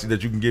advice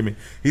that you can give me.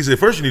 He said,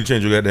 first you need to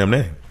change your goddamn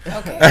name.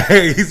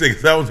 Okay. He said,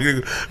 because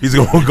he's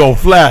going to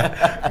fly.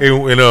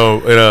 And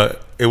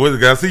it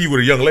wasn't, I see you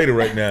with a young lady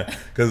right now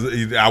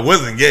because I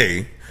wasn't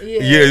gay.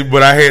 Yeah,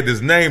 but I had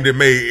this name that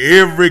made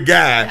every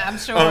guy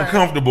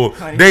uncomfortable.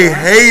 They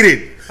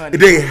hated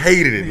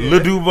it. Lil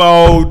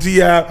Duval,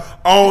 T.I.,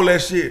 all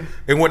that shit.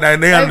 And what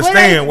they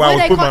understand why I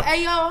was putting my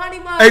hey, yo, Honey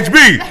Bun.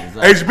 HB.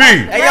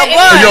 Hey,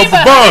 yo,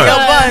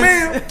 Bun.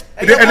 Man.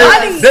 And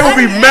they would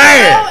be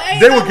mad.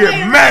 They would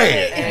get mad.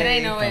 It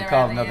ain't no way.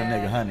 Call another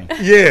nigga honey.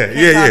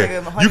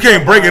 Yeah. You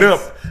can't break it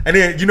up. And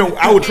then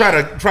I would try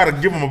to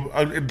give him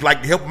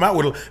help him out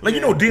with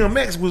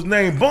DMX was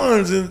named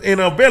Buns in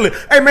Belly.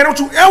 Hey man, don't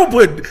you ever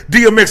put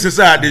DMX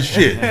inside this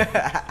shit?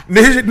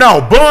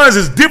 No, Buns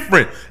is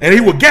different, and he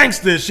was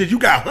gangster and shit. You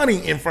got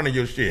Honey in front of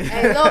your shit.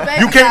 Hey,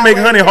 Baby, you can't make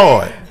Honey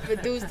hard.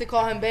 Produced to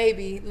call him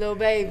Baby, Lil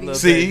Baby.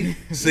 See,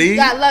 you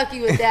got lucky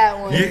with that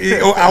one.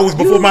 I was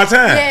before my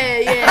time.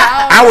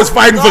 Yeah. I was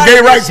fighting for gay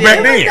rights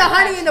back then. The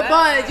Honey in the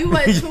Buns, you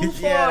went too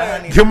far.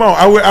 Come on,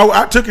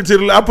 I took it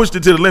I pushed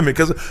it to the limit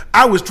because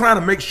I was trying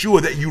to make sure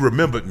that you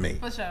remembered me.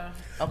 For sure.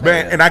 Okay.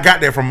 Man, and I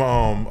got that from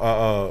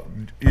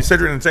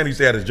Cedric Entertainer used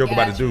to have this joke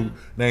about this dude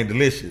named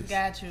Delicious.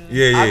 Got you.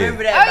 Yeah. I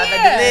remember that about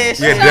the Delicious.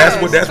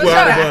 Yeah, that's where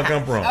Honey Bun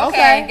come from.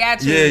 Okay,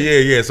 got you.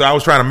 Yeah. So I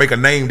was trying to make a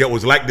name that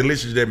was like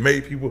Delicious that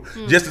made people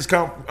just as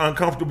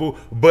uncomfortable,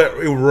 but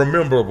it was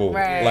rememberable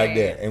like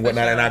that and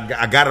whatnot. Sure. And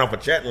I got it off a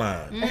chat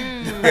line.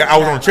 Yeah, I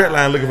was on a chat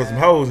line looking for some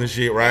hoes and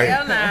shit, right?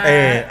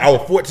 And I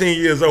was 14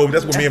 years old.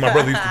 That's what me and my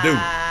brother used to do.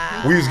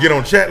 We used to get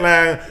on chat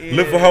line,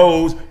 look for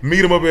hoes,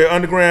 meet them up at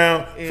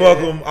Underground, fuck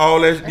them, all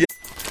that shit.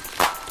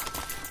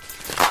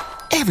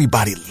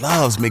 Everybody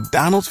loves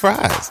McDonald's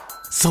fries.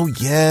 So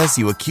yes,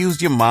 you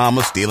accused your mom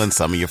of stealing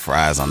some of your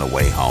fries on the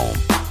way home.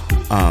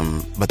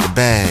 But the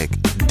bag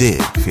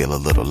did feel a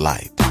little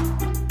light.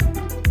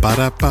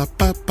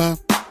 Ba-da-ba-ba-ba.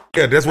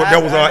 Yeah, that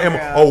was our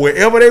MO.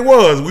 Wherever they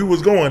was, we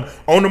was going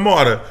on the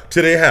MARTA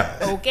to their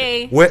house.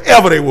 Okay.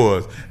 Wherever they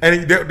was.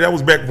 And that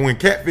was back when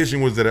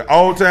catfishing was at an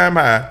all-time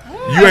high.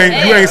 You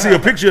ain't see a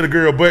picture of the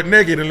girl butt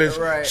naked unless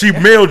she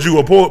mailed you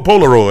a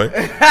Polaroid.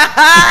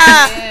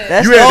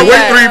 You had to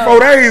wait 3-4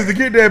 days to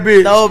get that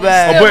bitch. So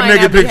bad. A butt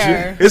naked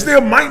picture. It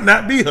still might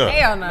not be her.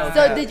 Hell no.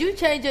 So did you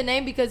change your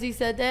name because he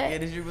said that? Yeah,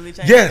 did you really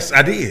change Yes,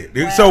 I did.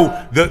 Wow. So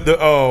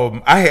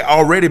I had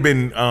already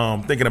been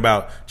thinking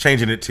about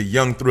changing it to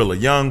Young Thriller.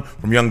 Young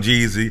from Young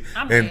Jeezy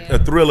and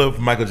a Thriller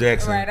from Michael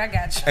Jackson. Right, I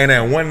got you. And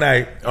then one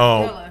night,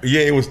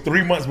 it was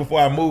 3 months before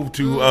I moved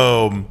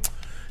to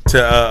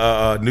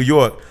New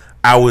York.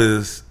 I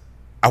was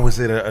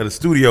at a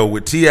studio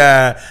with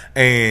T.I.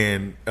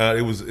 and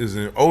it was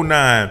in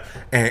 2009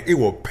 and it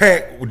was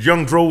packed.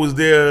 Young Dro was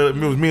there. It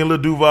was me and Lil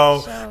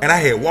Duval. And I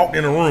had walked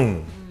in the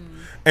room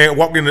and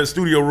walked in the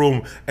studio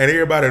room and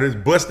everybody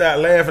just bust out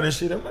laughing and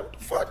shit. I'm like, what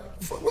the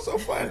fuck? What's so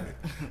funny?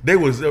 They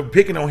was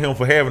picking on him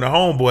for having a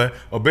homeboy,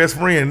 a best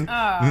friend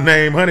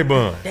named Honey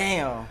Bun.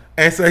 Damn.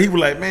 And so he was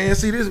like, man,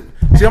 I'm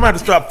gonna have to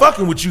stop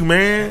fucking with you,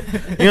 man.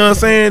 You know what I'm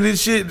saying?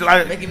 This shit,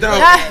 like, you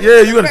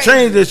gotta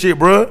change that shit,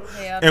 bro.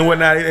 And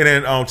whatnot.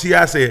 And then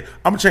T.I. said,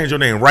 I'm gonna change your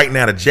name right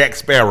now to Jack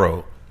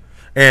Sparrow.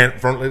 And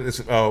from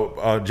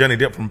Johnny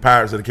Depp from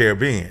Pirates of the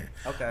Caribbean.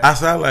 Okay. I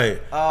said,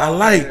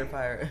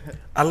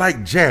 I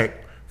like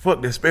Jack.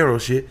 Fuck that Sparrow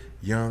shit.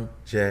 Young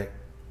Jack.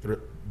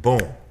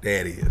 Boom.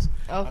 There it is.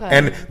 Okay.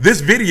 And this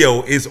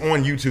video is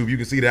on YouTube. You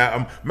can see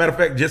that. Matter of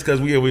fact, just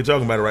because we're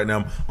talking about it right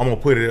now, I'm gonna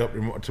put it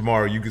up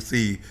tomorrow. You can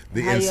see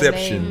the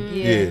inception.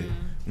 Yeah.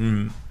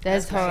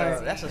 That's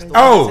hard. That's a story.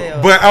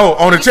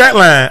 On the chat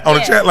line,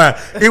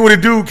 it was a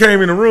dude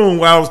came in the room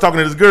while I was talking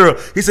to this girl.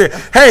 He said,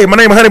 "Hey, my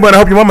name is Honey Bun. I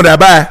hope your mama die."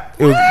 Bye.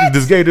 It was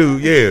this gay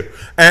dude. Yeah.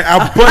 And I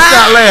bust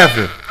out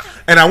laughing.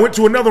 And I went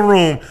to another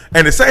room,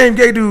 and the same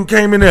gay dude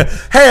came in there.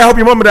 Hey, I hope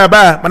your mama die.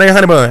 Bye. My name is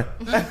Honey Bun.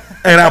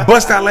 And I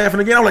bust out laughing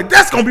again. I'm like,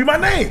 that's gonna be my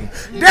name.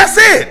 That's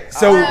it.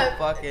 So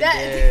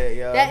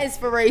that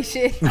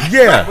inspiration.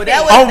 Yeah, but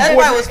that's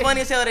why it was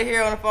funny as hell to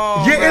hear on the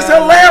phone. Yeah, bro. It's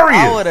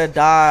hilarious. I would have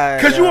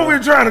died. Cause you over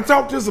here trying to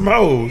talk to some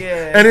hoes,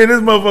 and then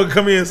this motherfucker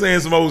come in saying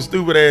some old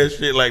stupid ass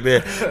shit like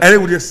that, and it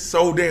was just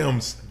so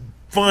damn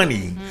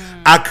funny.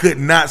 I could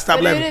not stop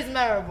laughing. It is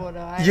memorable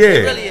though. It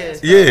really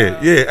is.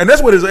 Yeah. And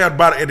that's what it's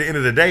about at the end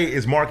of the day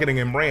is marketing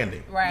and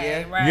branding.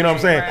 Right. You know what I'm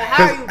saying? But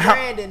how are you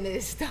branding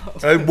this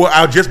though?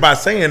 Well, just by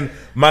saying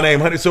my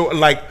name Honey. So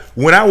like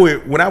when I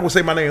would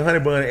say my name Honey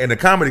Bun in the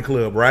comedy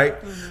club, right?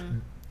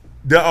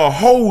 The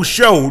whole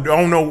show,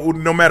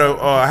 no matter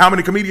how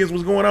many comedians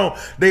was going on,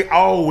 they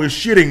all was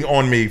shitting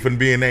on me for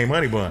being named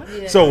Honey Bun.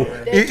 Yeah. So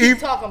they keep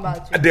talking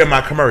about you. They're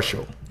my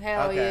commercial.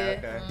 Hell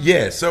okay.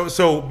 Yeah.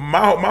 So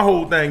my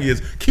whole thing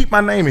is keep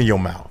my name in your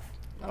mouth.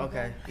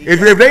 Okay.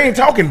 If they ain't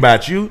talking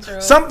about you,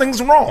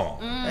 something's wrong.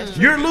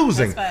 You're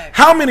losing.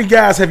 How many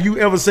guys have you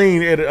ever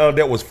seen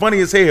that was funny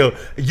as hell?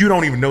 You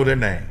don't even know their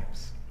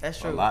names. That's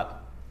true. A lot.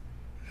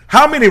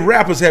 How many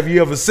rappers have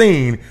you ever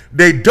seen?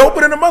 They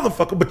doper than a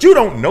motherfucker, but you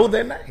don't know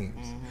their names.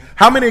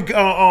 How many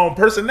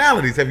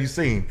personalities have you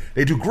seen?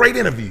 They do great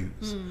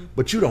interviews,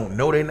 but you don't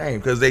know their name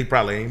because they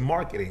probably ain't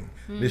marketing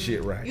this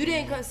shit right. You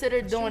didn't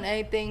consider doing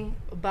anything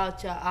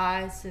about your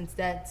eyes since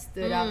that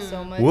stood out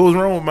so much? What was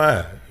wrong with my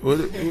eye?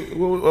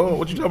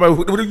 What you talking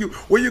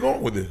about? Where you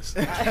going with this?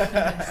 We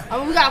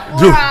got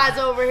 4 eyes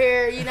over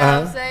here, you know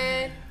what I'm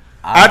saying?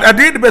 I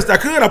did the best I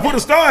could. I put a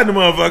star in the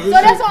motherfucker. So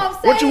that's what I'm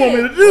saying. What you want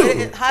me to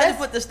do? How you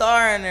put the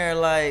star in there?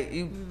 Like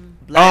you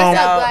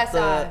blast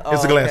out the.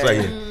 It's a glass eye.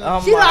 Yeah.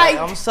 She like.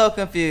 I'm so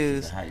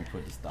confused. How you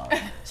put the star?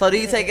 So do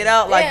you take it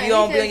out? Like Yeah, you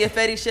don't you be on just-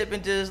 your fetty ship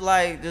and just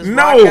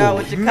rock out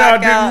with your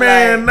cock out?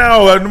 Man,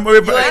 like, no. You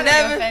ain't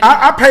never.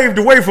 I paved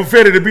the way for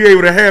Fetty to be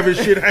able to have his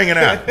shit hanging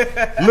out,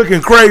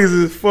 looking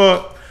crazy as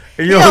fuck.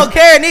 And, He don't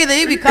care neither.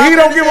 He be He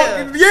don't give up.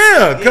 a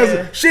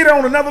because shit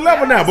on another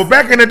level now. But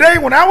back in the day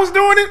when I was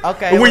doing it,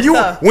 Okay, when what's you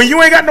up?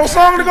 ain't got no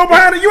song to go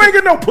behind it, you ain't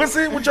get no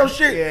pussy with your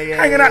shit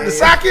hanging out the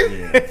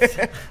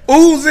socket,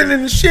 oozing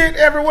and shit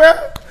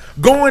everywhere,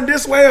 going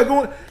this way or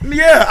going.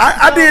 Yeah,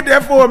 I did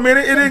that for a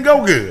minute. It didn't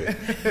go good.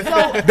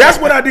 So, That's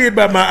what I did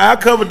by my eye. I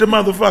covered the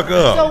motherfucker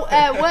up. so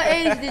at what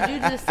age did you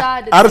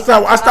decide to I take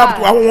decided out I stopped.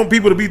 your I eyes? don't want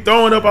people to be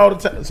throwing up all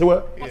the time. So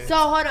what? So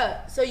hold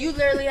up. So you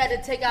literally had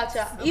to take out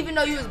your, even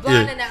though you was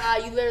blind in the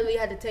eye, you literally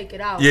had to take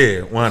it out.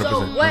 Yeah, 100%. So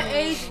what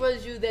age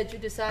was you that you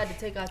decided to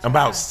take out your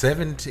About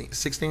eye?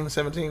 16 or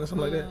 17 or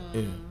something like that.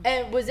 Yeah.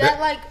 And was that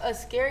like a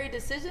scary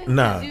decision? 'Cause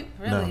No, you-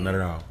 no, not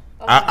at all.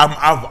 Okay.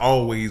 I've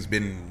always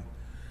been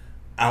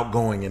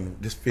outgoing and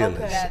just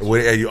fearless.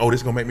 Okay. Oh,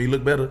 this gonna make me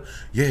look better?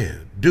 Yeah,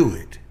 do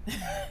it.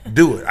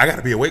 Do it. I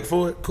gotta be awake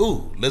for it?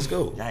 Cool, let's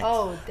go.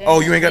 Oh, damn. Oh,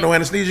 you ain't got no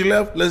anesthesia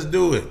left? Let's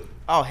do it.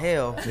 Oh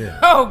hell. Yeah.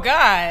 Oh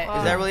God.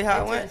 Is that really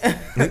how it went?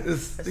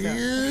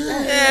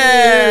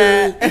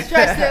 Yeah.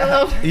 Stretched it a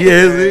little bit.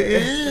 Yes, it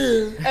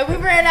is. And we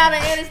ran out of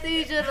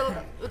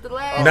anesthesia with the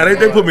last. Now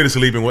they put me to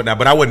sleep and whatnot,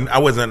 but I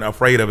wasn't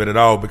afraid of it at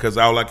all because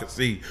all I could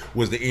see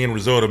was the end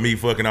result of me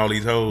fucking all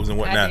these hoes and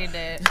whatnot. I did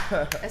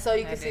that. And so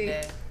you can see.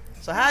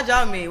 So how'd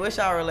y'all meet? What's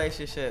y'all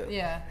relationship?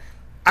 Yeah.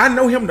 I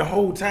know him the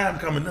whole time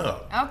coming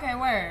up. Okay,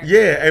 word.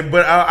 Yeah,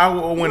 but I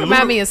when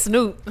Remind me of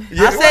Snoop.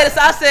 Yeah,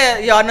 I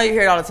said, yo, I know you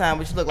hear it all the time,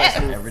 but you look like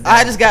Snoop.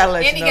 I just gotta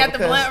let And you he know. got the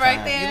because blunt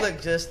right there. You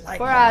look just like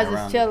 4 him.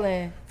 Eyes is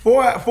chilling.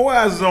 Four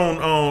Eyes is on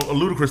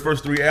Ludacris'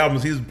 first 3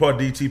 albums. He's part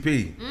of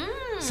DTP.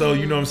 So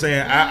you know what I'm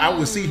saying? I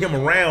would see him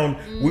around.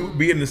 We would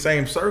be in the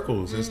same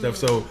circles and stuff.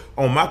 So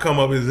on my come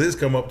up is his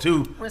come up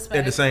too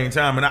at the same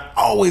time. And I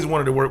always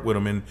wanted to work with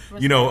him. And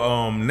you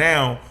know,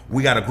 now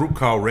we got a group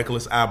called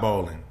Reckless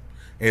Eyeballing.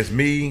 It's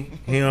me,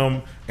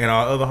 him, and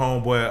our other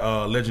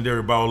homeboy,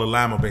 legendary baller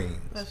Lima Beans.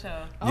 For sure.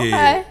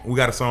 Yeah, Okay. we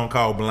got a song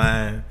called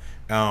Blind.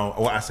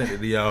 I sent it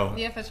to y'all.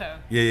 Yeah, for sure.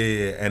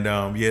 Yeah.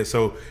 And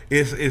so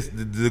it's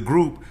the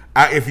group.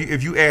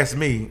 If you ask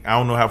me, I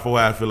don't know how 4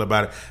 Eyes feel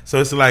about it. So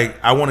it's like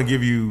I want to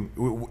give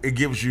you. It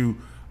gives you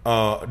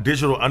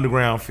digital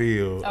underground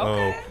feel,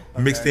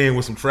 mixed in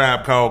with some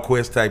Tribe Called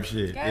Quest type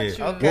shit. Got Yeah.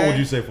 you. What would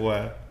you say, 4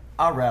 Eyes?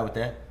 I'll ride with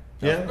that.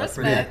 Yeah? That's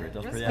pretty accurate.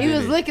 That's pretty He was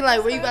accurate. looking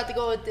like, where you about to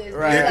go with this?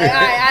 Right. He was like,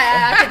 all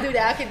right, I can do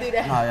that. I can do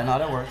that. No,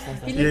 that works.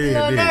 He looked a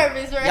little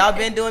nervous, right? Y'all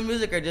been doing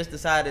music or just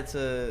decided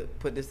to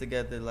put this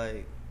together?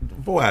 Like,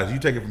 4 Eyes, you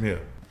take it from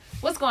here.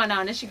 What's going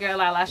on? It's your girl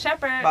Lala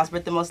Shepherd. Boss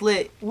Bit the Most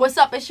Lit. What's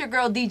up? It's your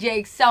girl DJ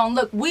Excel. And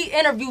look, we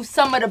interview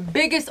some of the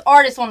biggest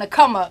artists on the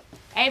come up.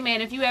 Hey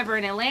man, if you ever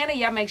in Atlanta,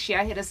 y'all make sure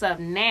y'all hit us up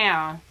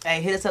now.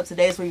 Hey, hit us up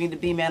today. It's where you need to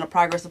be, man. A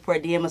progress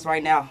support. DM us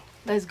right now.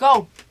 Let's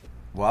go.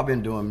 Well, I've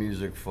been doing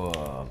music for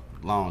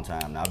a long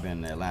time now. I've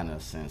been in Atlanta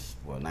since,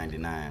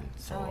 99.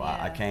 So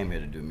I came here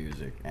to do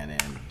music. And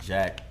then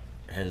Jack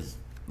has,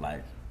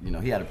 like, you know,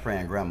 he had a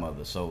praying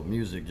grandmother. So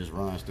music just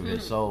runs through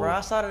his soul. Bro,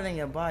 I saw that in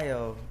your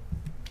bio.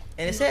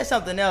 And it said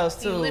something else,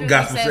 He too. literally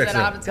Gospel says sex that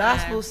all symbol. the time.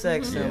 Gospel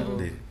sex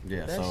symbol.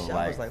 Yeah, That so shit, I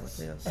like, was like, what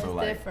the hell? so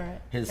like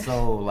different. his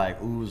soul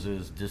like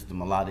oozes just the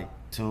melodic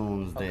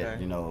tunes that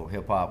Okay. you know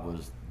hip hop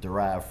was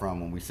derived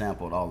from when we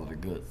sampled all of the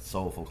good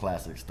soulful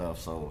classic stuff.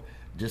 So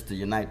just to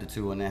unite the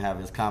two and then have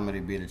his comedy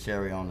be the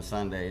cherry on the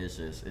Sunday, it's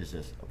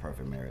just a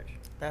perfect marriage.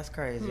 That's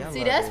crazy. I See,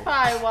 love that's it.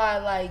 probably why,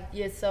 like,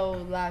 you're so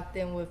locked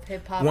in with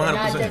hip hop and not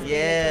 100%. just being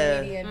Yeah. a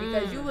comedian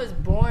because you was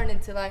born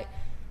into like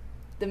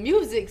the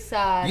music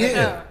side.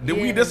 Yeah,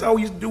 that's all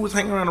we used to do was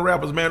hang around the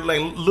rappers, man. Like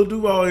Lil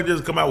Duval had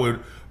just come out with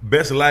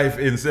Best Life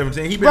in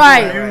 17. He been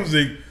Right. doing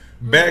music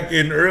back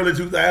in the early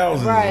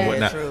 2000s Right. and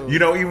whatnot. True. You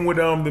know, even with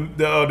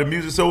the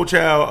Music Soul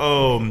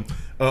Child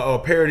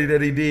parody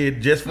that he did,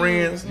 Just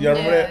Friends. Y'all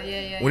remember that?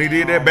 Yeah. When he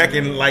did that back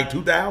in like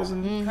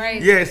 2000.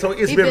 Crazy. Yeah, so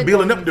it's He been been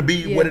building doing- up to be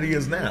yeah. what it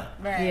is now.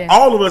 Right. Yeah.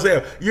 All of us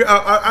have. Yeah,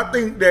 I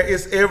think that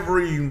it's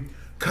every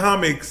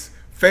comic's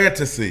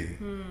fantasy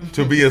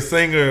to be a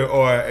singer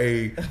or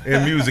in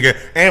music,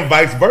 and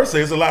vice versa.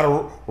 There's a lot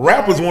of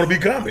rappers want to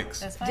be comics.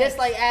 That's fine. Just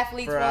like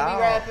athletes want to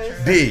be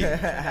rappers.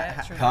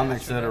 Did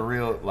Comics are the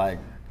real like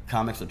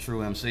comics are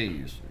true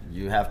MCs.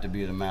 You have to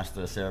be the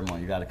master of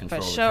ceremony. You got to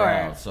control the sure.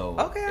 crowd.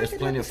 So there's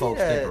plenty of folks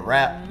that can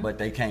rap, but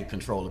they can't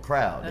control the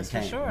crowd. That's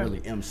they can't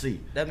really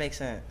MC. That makes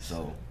sense.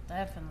 So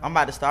definitely. I'm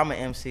about to start. I'm an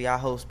MC. I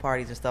host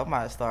parties and stuff. I'm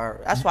about to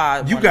start. That's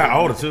why you got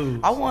all the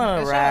tools. I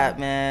want to rap,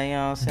 man. You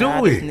know what I'm saying? Do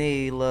I just it.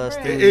 need a little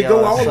studio. It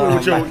go all the way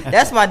with your.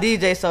 That's my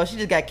DJ, so she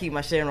just got to keep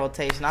my shit in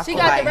rotation. She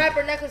got the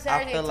rapper necklace.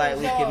 I feel like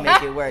we can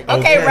make it work.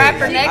 Okay,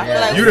 rapper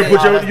necklace. You didn't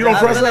put your. You don't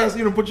press us.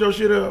 You don't put your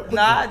shit up.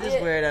 Nah, I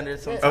just wear it under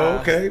sometimes. Oh,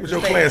 okay. With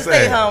your class.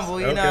 Stay humble.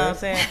 You know what I'm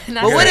saying?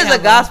 But what is a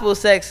gospel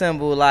sex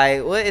symbol?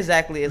 Like, what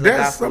exactly is a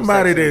gospel sex symbol? That's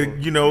somebody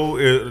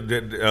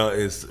that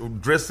is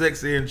dressed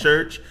sexy in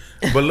church,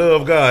 but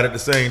love God at the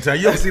same time.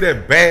 You ever see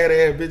that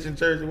badass bitch in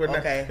church or whatnot?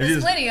 Okay.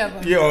 There's plenty of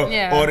them.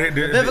 Yeah. Or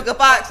Vivica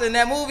Fox in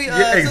that movie.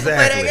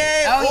 Exactly.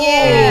 Oh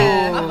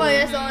yeah. I feel like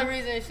that's the only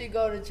reason she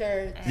go to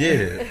church.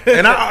 Yeah,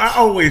 and I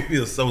always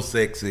feel so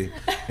sexy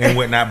and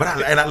whatnot, but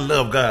I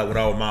love God with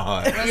all my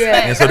heart.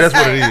 Yeah. And so that's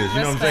what it is. You know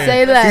what I'm saying?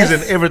 Say less.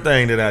 He's in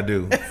everything that I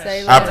do.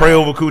 Say I less. pray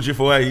over coochie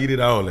before I eat it,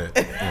 all that.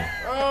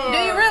 Do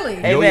you really?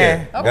 Hey, Oh,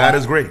 man. yeah. God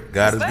is great.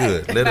 God is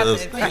good. Let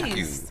us thank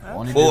you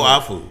for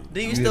our food.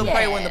 Do you still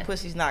pray when the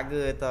pussy's not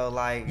good though?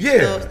 Like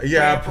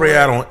I pray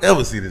I don't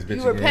ever see this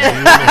bitch You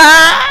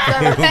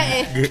again.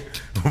 repent.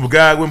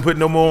 God wouldn't put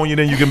no more on you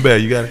than you can bear.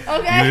 You got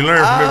Okay. You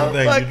learn from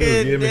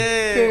everything you do. You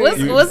hear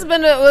me? What's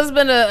been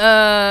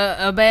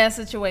a bad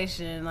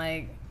situation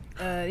like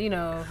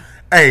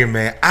Hey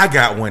man, I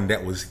got one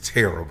that was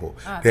terrible.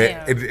 Oh,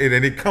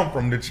 and it come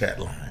from the chat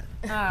line.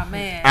 Oh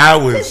man, I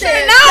was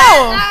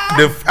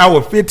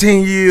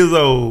 15 years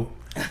old,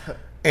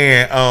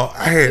 and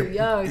I had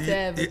young to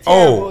have a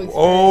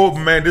terrible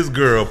man, this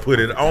girl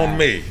put it on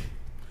me.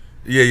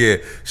 Yeah,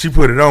 she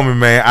put it on me,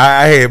 man.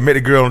 I had met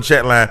a girl on the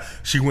chat line.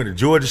 She went to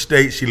Georgia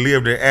State. She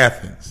lived in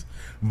Athens,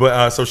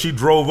 but so she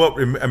drove up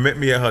and met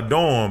me at her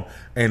dorm,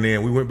 and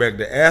then we went back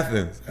to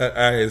Athens.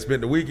 I had spent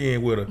the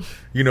weekend with her.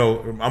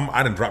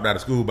 I done dropped out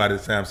of school by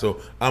this time,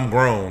 so I'm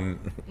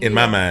grown in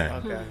my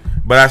mind. Okay.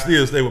 But I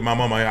still stay with my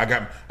mama.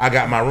 I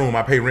got my room.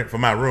 I pay rent for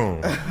my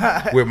room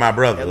with my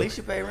brother. At least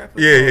you pay rent for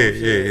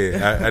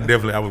Yeah. I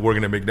definitely. I was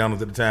working at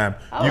McDonald's at the time.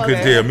 You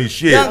couldn't tell me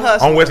shit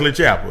on Wesley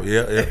Chapel.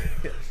 Yeah.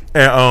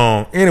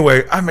 And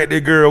anyway, I met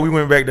that girl. We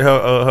went back to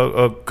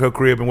her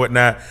crib and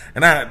whatnot.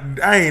 And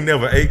I ain't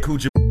never ate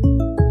coochie.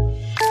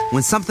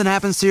 When something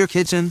happens to your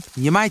kitchen,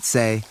 you might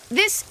say,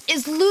 "This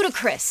is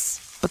ludicrous."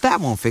 But that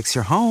won't fix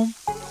your home.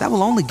 That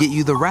will only get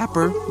you the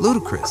rapper,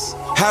 Ludacris.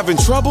 Having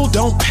trouble?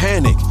 Don't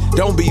panic.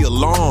 Don't be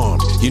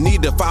alarmed. You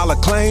need to file a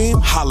claim?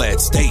 Holla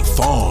at State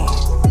Farm.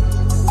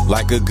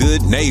 Like a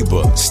good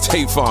neighbor,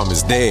 State Farm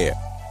is there.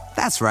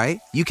 That's right.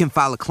 You can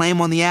file a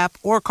claim on the app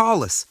or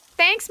call us.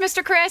 Thanks,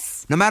 Mr.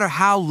 Chris. No matter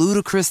how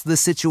ludicrous the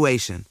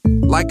situation,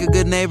 like a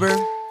good neighbor,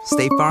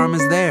 State Farm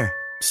is there.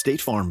 State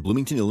Farm,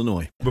 Bloomington,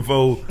 Illinois.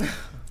 Before,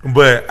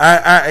 but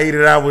I ate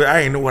it. I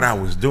didn't know what I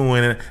was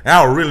doing, and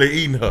I was really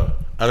eating her.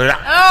 Oh damn!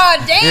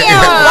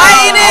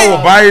 I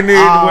was biting it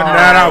and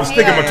whatnot. I was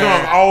sticking my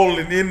tongue all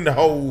in the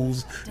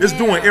holes, just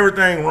doing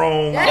everything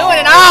wrong. Doing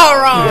it all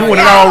wrong. So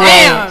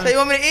you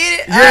want me to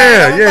eat it?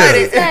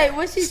 Yeah.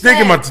 What she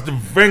Sticking say? my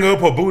finger up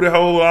her booty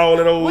hole, all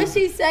of those. What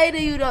she say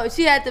to you though?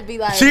 She had to be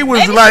like. She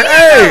was like,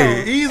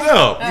 "Hey, ease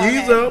up,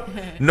 ease up.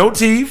 No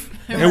teeth."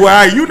 And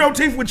you no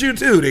teeth with you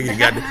too. She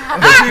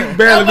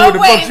barely knew what the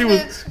fuck she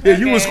was. Yeah,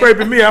 you was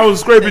scraping me. I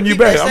was scraping you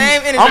back.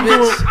 I'm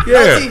doing.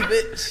 Yeah,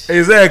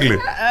 exactly.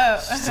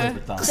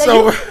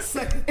 So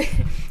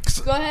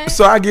go ahead.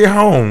 So I get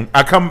home.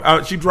 I come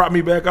out. She dropped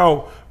me back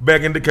off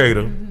back in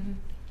Decatur,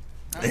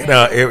 at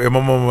my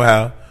mama's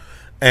house,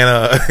 and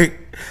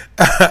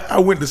I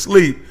went to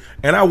sleep.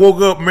 And I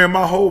woke up, man.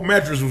 My whole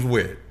mattress was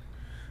wet,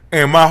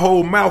 and my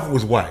whole mouth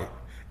was white,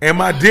 and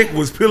my dick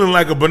was peeling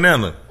like a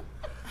banana.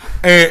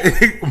 And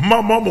my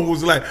mama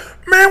was like,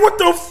 "Man, what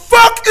the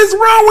fuck is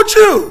wrong with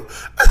you?"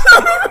 I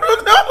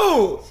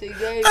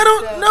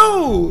don't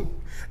know.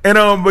 And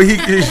but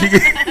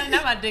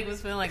now my dick was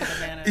feeling like a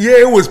banana. Yeah,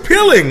 it was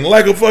peeling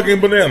like a fucking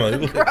banana.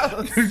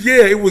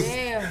 Yeah, it was.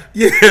 Damn.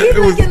 Yeah, it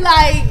was looking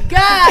like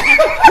God. You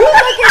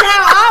looking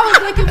how I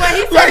was looking when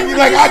he said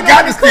like I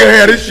got to still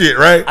have this shit,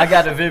 right? I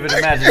got a vivid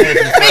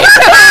imagination.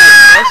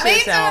 That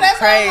shit sounds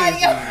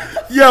crazy.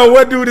 Yo,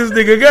 what do this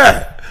nigga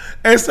got?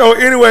 And so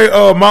anyway,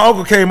 my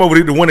uncle came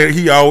over. The one that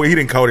he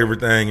didn't caught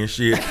everything and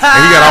shit. And he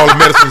got all the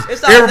medicines.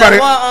 It's Everybody,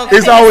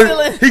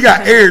 he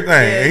got everything.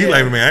 And he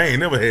like, man, I ain't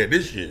never had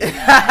this shit.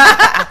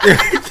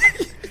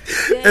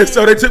 And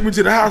so they took me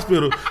to the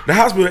hospital. The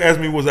hospital asked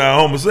me, was I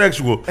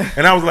homosexual?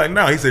 And I was like,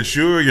 no. He said,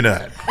 sure, you're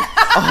not.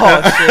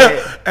 Oh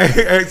shit!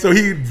 And so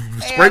he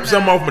scraped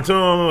something off my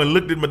tongue and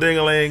looked at my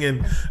ding-a-ling,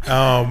 and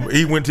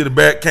he went to the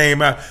back,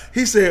 came out.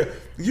 He said,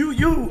 you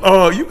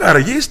got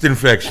a yeast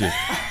infection.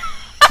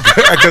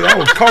 Because I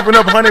was coughing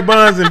up honey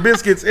buns and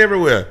biscuits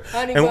everywhere.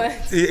 Honey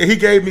buns. He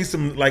gave me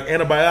some like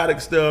antibiotic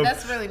stuff.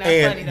 That's really not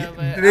funny though.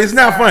 But it's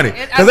not funny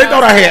because they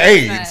thought I had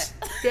AIDS.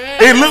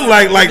 Damn. It looked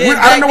like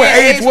I don't know what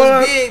AIDS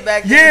was. Big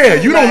back then.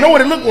 Yeah, you don't know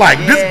what it looked like.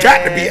 This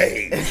got to be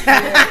AIDS.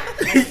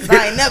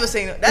 I ain't never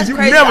seen it. That's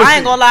crazy. I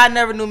ain't gonna lie. I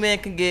never knew men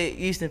can get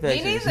yeast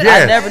infections.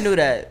 Yes. I never knew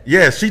that.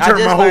 Yeah, she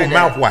turned my whole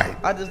mouth white.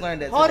 I just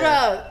learned that. Hold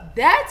up.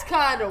 That's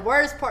kind of the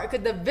worst part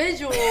because the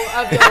visual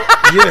of your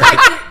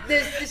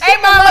Hey,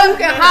 mama, you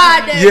can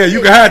hide that. Yeah,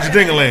 you can hide your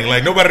ding-a-ling.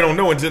 Like nobody don't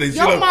know until they see.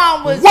 Your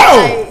mom was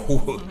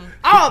whoa. like,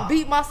 I'll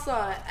beat my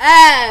son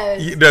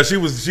ass. Yeah, she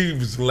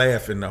was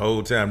laughing the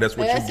whole time. That's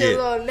what That's you get.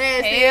 a little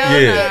nasty.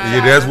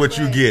 Yeah, that's what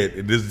you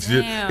get. This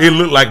shit, it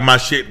looked like my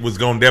shit was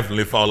gonna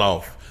definitely fall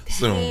off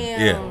soon.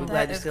 Yeah, I'm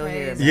glad you're still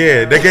here. Man.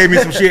 Yeah, they gave me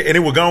some shit and it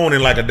was gone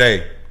in like a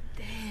day.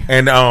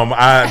 And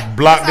I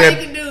blocked that. That's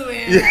all you can do,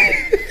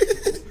 man.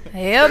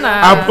 Hell no.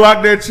 I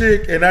blocked that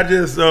chick and I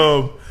just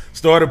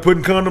started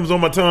putting condoms on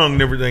my tongue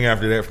and everything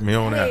after that from here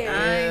on out.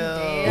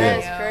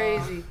 That's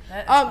crazy.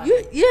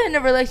 You're in a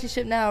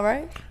relationship now,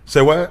 right?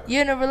 Say what?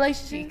 You're in a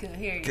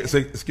relationship?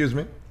 Say, excuse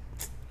me?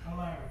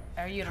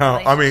 Are you in a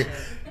relationship? I mean,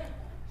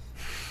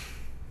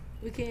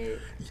 we can't.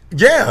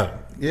 Yeah.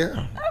 Okay.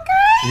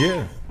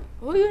 Yeah.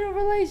 Who you in a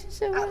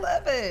relationship with? I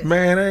love it.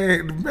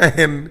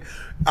 Man,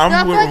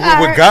 I'm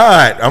with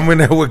God. I'm in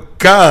there with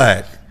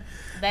God.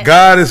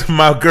 God is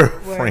my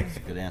girlfriend.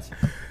 Good answer.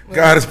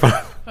 God is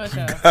my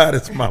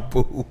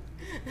boo.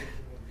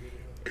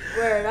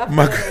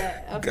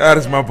 God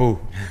is my boo.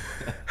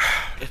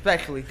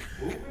 Respectfully.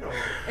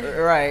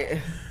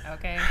 Right.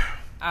 Okay.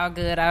 All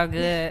good. All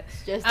right.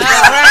 He's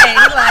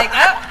like,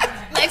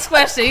 next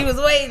question. He was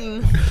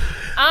waiting.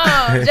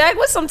 Jack,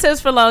 what's some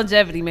tips for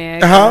longevity, man?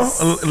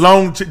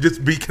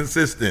 Just be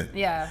consistent.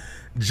 Yeah.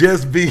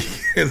 Just be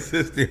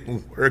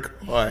consistent.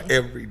 Work hard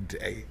every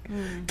day.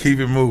 Keep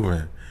it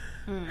moving.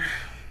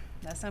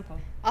 That's simple.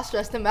 I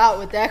stressed him out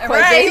with that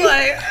question. Right, he's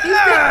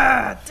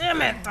like,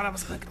 damn it. Thought I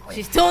was clicking away.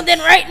 She's tuned in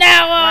right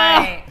now.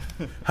 Right.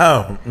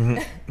 No.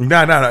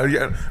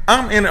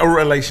 I'm in a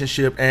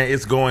relationship and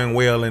it's going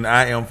well and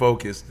I am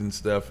focused and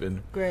stuff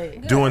and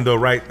doing the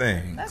right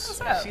thing. That's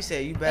what's up. She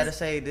said you better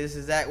say this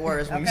exact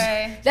words.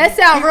 Okay. That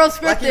sounds real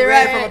scripted, like you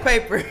read from a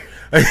paper.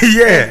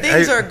 Yeah.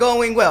 Things are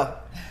going well.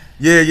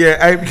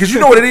 Yeah. Because you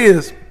know what it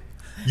is.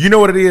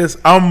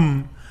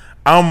 I'm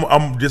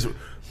just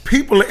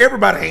people.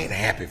 Everybody ain't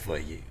happy for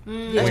you.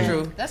 That's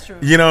true. That's true.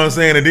 You know what I'm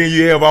saying? And then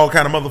you have all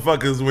kind of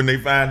motherfuckers when they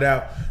find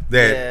out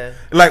that,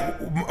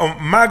 like,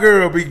 my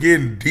girl be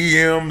getting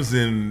DMs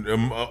and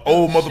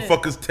old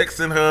motherfuckers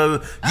texting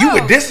her, "You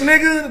with this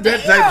nigga?"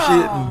 That type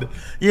shit.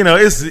 And,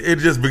 it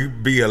just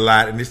be a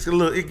lot, and it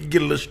can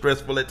get a little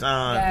stressful at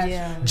times.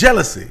 Yeah.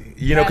 Jealousy,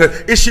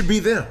 because it should be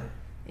them.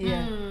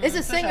 Yeah, it's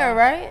a singer,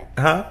 right?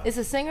 Huh? It's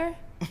a singer.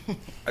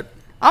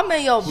 I'm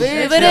in your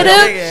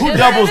business. Who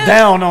doubles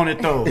down on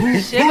it though? Who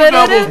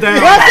doubles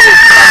down?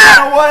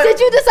 Did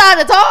you decide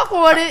to talk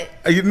on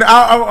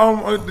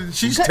it?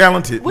 She's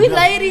talented. We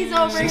ladies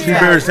over here. She's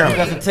very talented.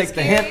 Doesn't take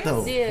the hint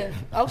though. Yeah.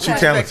 Okay. She's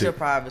talented. Your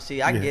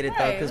privacy. I get it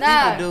though, because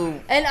people do.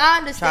 And I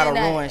understand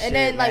try to ruin that. shit, And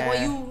then like man.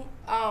 when you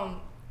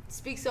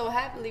speak so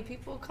happily,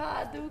 people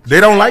kind of do. They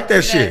don't like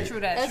that shit.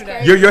 True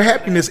that. Your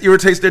happiness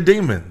irritates their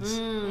demons.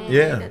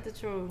 Yeah. That's the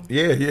truth.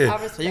 Yeah.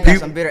 So you got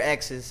some bitter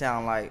exes.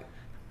 Sound like.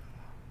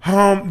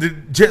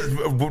 Just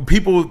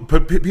people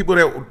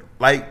that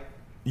like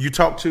you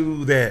talk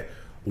to that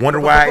wonder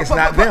why it's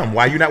not them.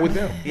 Why you not with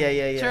them?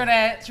 Yeah. True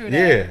that.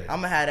 Yeah.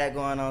 I'm gonna have that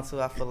going on too.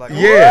 I feel like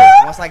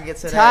once I get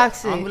to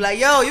Toxic. that, I'm be like,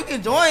 yo, you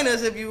can join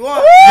us if you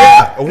want.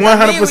 Yeah,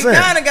 100%. We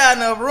kind of got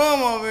enough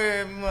room over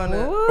here. If you want to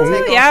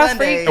take on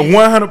Sundays.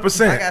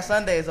 100%. I got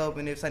Sundays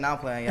open. If I'm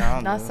playing,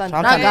 y'all. Not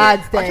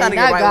God's Day.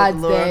 Not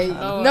God's Day.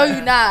 No,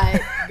 you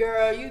not,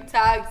 girl. You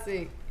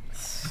toxic.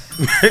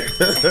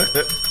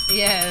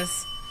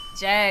 Yes.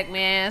 Jack,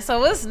 man. So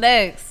what's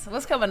next?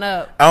 What's coming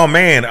up? Oh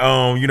man,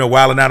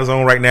 Wild 'N Out is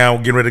on right now.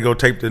 Getting ready to go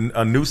tape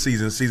a new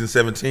season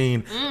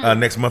 17,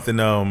 next month in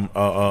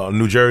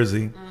New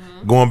Jersey.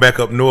 Going back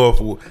up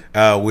north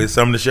with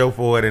something to show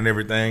for it and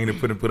everything to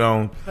put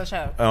on. For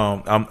sure.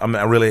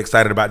 I'm really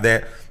excited about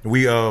that.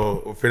 We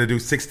finna do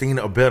 16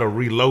 or Better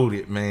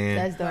Reloaded, man.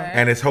 That's dope.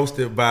 And it's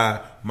hosted by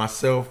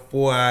myself,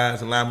 Four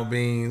Eyes, Lima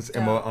Beans,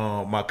 and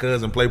my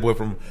cousin Playboy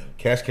from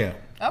Cash Camp.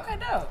 Okay,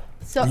 dope.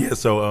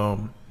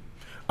 So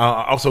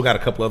I also got a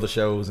couple other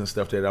shows and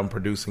stuff that I'm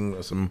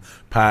producing, some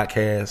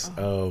podcasts.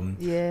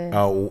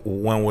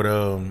 One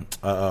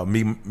with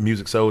me,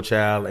 Music Soul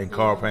Child, and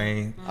Carl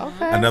Payne.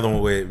 Okay. Another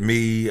one with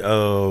me,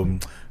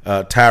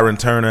 Tyron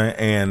Turner,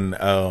 and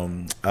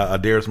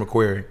Darius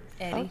McQuarrie.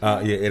 Eddie.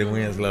 Eddie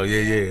Winslow.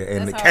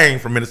 And the Kane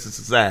from Minister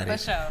Society. For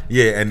sure.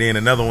 Yeah, and then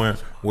another one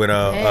with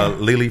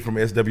Lily from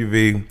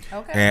SWV.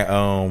 Okay.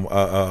 And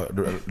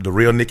the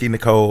real Nikki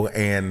Nicole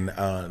and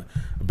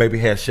Baby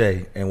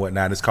Hashay and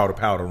whatnot. It's called The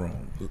Powder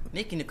Room.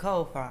 Nikki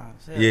Nicole fine.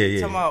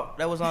 Yeah. Talking about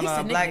that was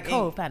on Black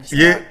Ink.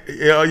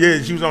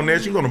 Yeah. She was on there.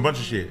 She was on a bunch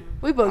of shit.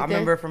 We booked I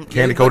remember from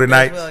Candy Coated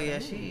Nights. Well, yeah,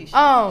 she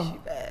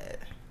bad.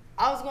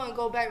 I was going to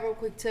go back real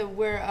quick to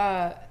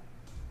where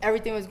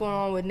everything was going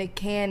on with Nick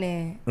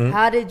Cannon.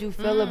 How did you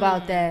feel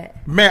about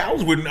that? Man,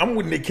 I'm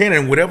with Nick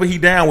Cannon. Whatever he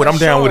down with, I'm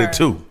down with it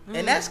too. And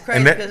And that's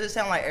crazy because it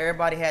sounded like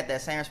everybody had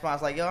that same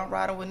response. Like, yo, I'm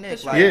riding with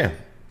Nick. Like,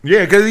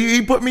 yeah, because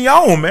he put me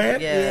on,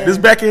 man. Yeah. This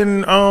back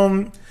in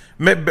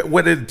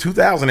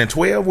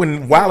 2012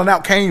 when Wild 'N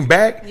Out came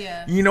back.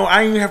 Yeah. You know,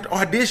 I didn't even have to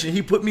audition.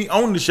 He put me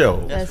on the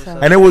show,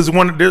 and it was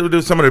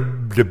some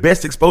of the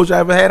best exposure I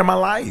ever had in my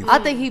life. I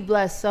think he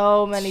blessed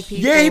so many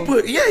people.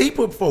 Yeah, he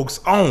put folks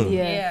on.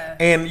 Yeah.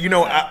 And you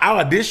know,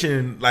 I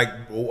auditioned like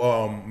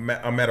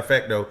a matter of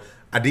fact though.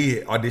 I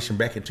did audition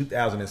back in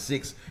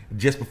 2006,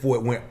 just before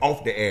it went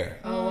off the air,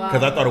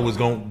 because I thought it was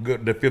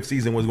the 5th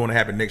season was going to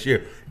happen next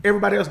year.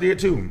 Everybody else did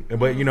too,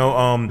 but you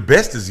know,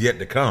 best is yet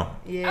to come.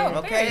 Yeah.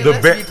 Okay.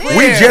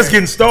 We just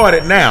getting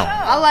started now.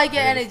 I like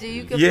your energy.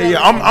 You can. Yeah.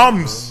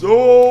 I'm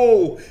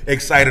so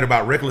excited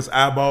about Reckless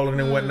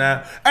Eyeballing and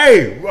whatnot.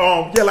 Hey,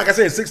 like I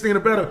said, 16 or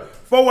better,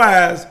 4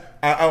 eyes.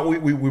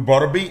 We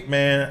bought a beat,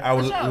 man. I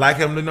would like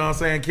him to, know what I'm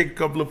saying, kick a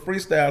couple of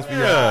freestyles for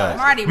y'all.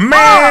 Marty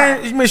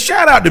Man,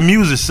 shout out to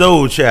Music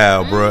Soul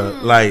Child, bro.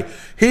 Like,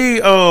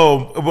 he,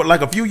 like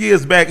a few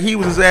years back, he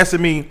was just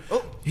asking me,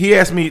 he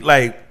asked me,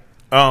 like,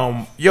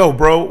 yo,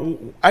 bro,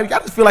 I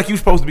just feel like you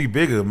supposed to be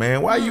bigger,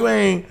 man. Why you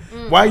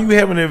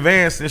haven't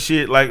advanced and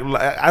shit? Like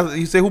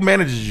he said, who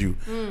manages you?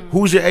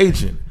 Who's your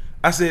agent?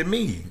 I said,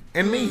 me.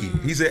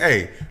 He said,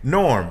 hey,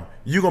 Norm,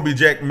 you gonna be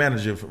Jack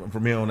manager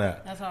from here on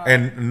out. That's hard.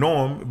 And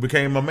Norm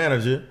became my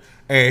manager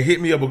and hit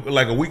me up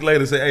like a week later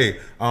and said, hey,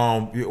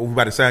 we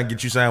about to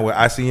get you signed with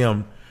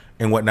ICM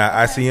and whatnot.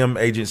 ICM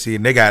agency,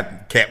 and they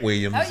got Cat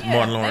Williams,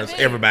 Martin Lawrence,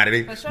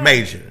 everybody, they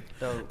major.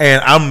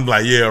 And I'm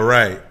like, yeah,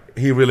 right.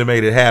 He really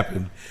made it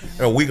happen.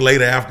 A week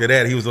later after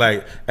that, he was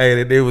like,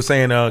 hey, they were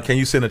saying, can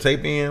you send a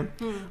tape in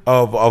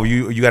of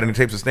you got any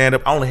tapes of stand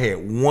up? I only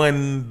had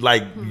one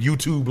like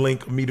YouTube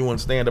link of me doing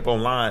stand up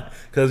online,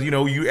 because you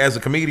know, you as a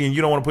comedian,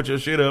 you don't want to put your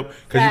shit up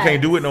because you can't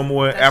do it no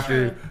more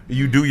after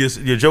you do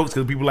your jokes,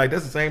 because people are like,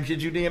 that's the same shit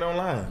you did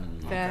online.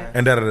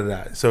 And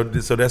so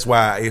that's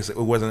why it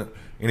wasn't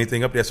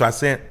anything up there. So I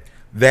sent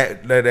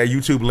that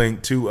YouTube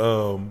link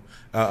to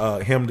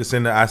him to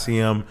send to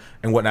ICM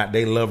and whatnot.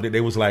 They loved it.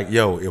 They was like,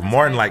 yo, if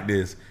Martin like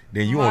this,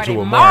 then you on tour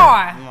with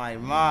Martin.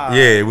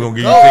 Yeah, we're gonna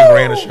give you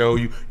 $10,000 a show.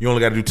 You only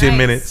got to do 10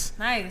 minutes.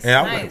 Nice. And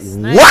I was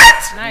like, what?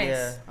 Nice.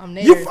 Yeah.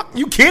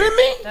 You kidding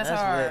me? That's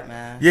hard, lit,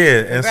 man.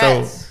 Yeah, and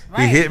so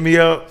he hit me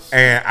up,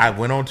 and I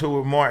went on tour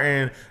with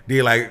Martin.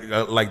 Did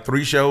like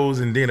 3 shows,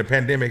 and then the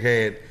pandemic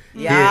had.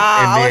 Yeah,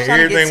 I was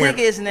trying to get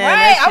tickets now.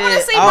 Right, I want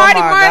to see Marty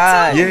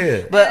Martin too.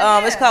 Yeah, but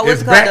it's called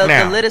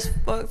the Lit as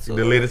Fuck.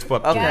 The Lit as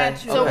Fuck. Okay.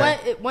 So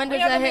when does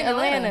that hit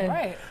Atlanta?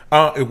 Right.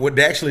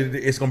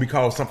 It's gonna be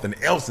called something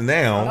else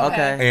now.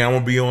 Okay. And I'm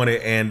gonna be on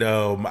it, and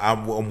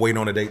I'm waiting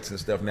on the dates and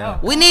stuff now.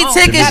 We need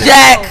tickets,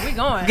 Jack. We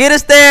going. Get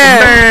us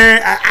there.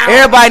 Man,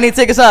 everybody need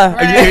tickets, huh?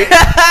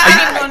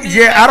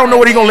 I don't know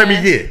what he gonna let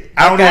me get.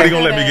 I don't know what he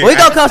gonna let me get. We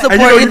gonna come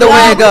support either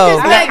way you go.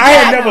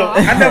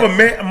 I never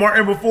met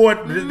Martin before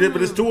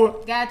this tour.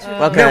 Got you.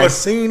 Okay. Never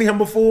seen him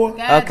before.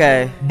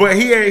 Okay. But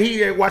he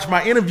had watched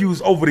my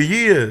interviews over the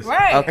years.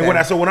 Right. Okay. And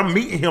when I'm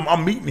meeting him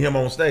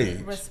on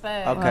stage.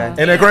 Respect. Okay. Ain't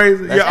that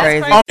crazy? That's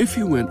crazy. If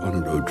you went on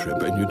a road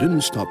trip and you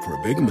didn't stop for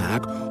a Big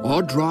Mac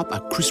or drop a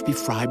crispy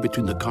fry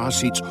between the car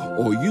seats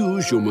or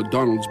use your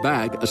McDonald's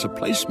bag as a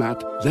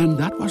placemat, then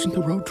that wasn't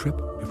a road trip.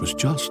 It was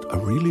just a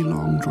really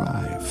long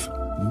drive.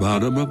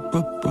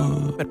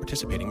 Ba-da-ba-ba-ba. At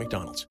participating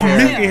McDonald's.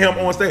 Meeting him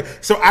on stage.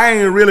 So I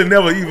ain't really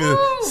never even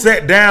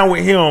sat down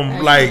with him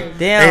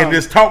and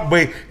just talk,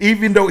 but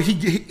even though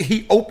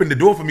he opened the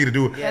door for me to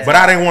do it, but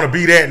I didn't want to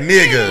be that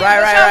nigga.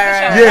 Right.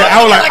 Yeah, I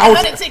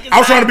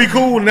was trying to be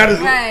cool, and I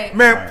just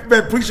man,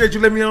 appreciate you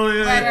letting me on,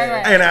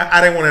 and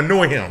I didn't want to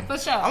annoy him. For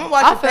sure. I'm gonna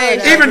watch your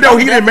page. Even though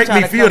he didn't make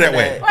me feel that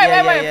way.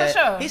 Right, for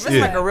sure. He seems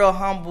like a real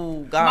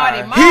humble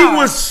guy. He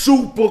was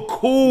super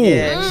cool.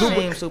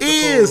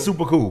 Yeah,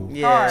 super cool.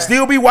 Yeah.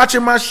 Still be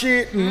watching my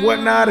shit and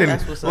whatnot,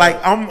 and like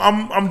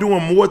I'm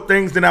doing more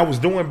things than I was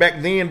doing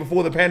back then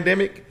before the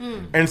pandemic,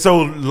 and so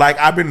like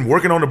I've been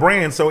working on the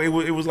brand, so it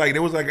was like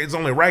it's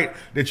only right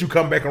that you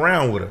come back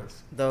around with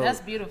us.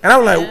 That's beautiful. And I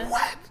was like,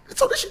 what?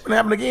 So this shit been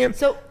happening again?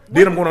 So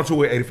then I'm going on tour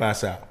with 85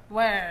 South.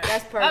 Where?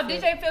 That's perfect. Oh,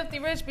 DJ 50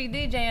 Rich be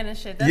DJing and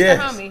shit. That's yes.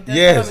 the homie. That's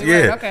yes, the homie. yeah.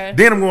 Right, okay.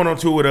 Then I'm going on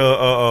tour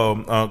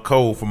with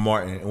Cole from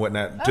Martin and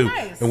whatnot too.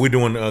 Nice. And we're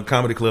doing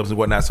comedy clubs and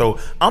whatnot. So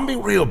I'm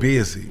being real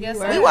busy. Yes,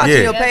 we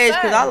watching your page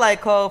because I like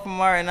Cole from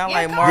Martin. I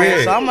like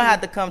Martin, so I'm gonna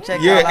have to come check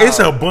y'all out. It's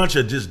a bunch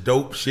of just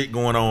dope shit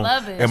going on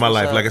in my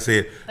life. Like I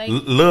said,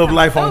 love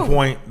life on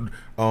point.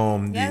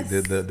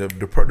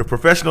 The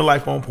professional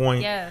life on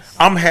point. Yes.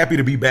 I'm happy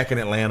to be back in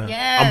Atlanta.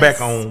 Yes. I'm back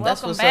home.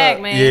 Welcome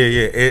back, man.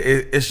 Yeah.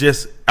 It's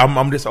just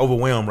I'm just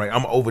overwhelmed, right?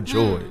 I'm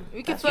overjoyed.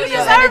 You deserve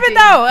it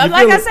though.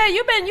 Like I said,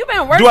 you've been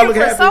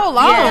working for so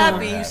long.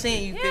 Yeah, you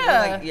seen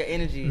like your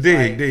energy.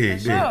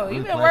 Dig. Sure,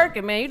 you've been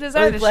working, man. You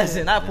deserve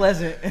it. Not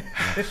pleasant.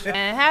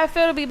 And how it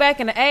feel to be back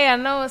in the A? I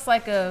know it's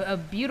like a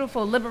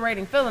beautiful,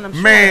 liberating feeling. I'm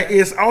sure. Man,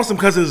 it's awesome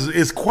because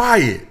it's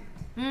quiet.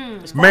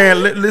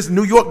 Man, listen,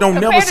 New York don't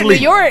never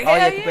sleep. New York,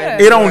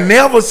 it don't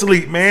never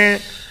sleep, man.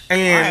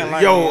 And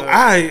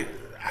I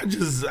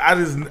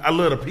I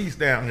love the peace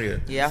down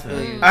here. Yeah, I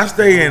feel you. I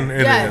stay in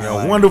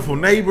a wonderful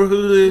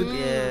neighborhood.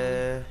 Yeah.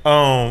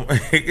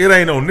 It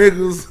ain't no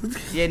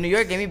niggas. Yeah, New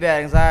York gave me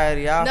bad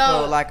anxiety. I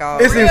feel like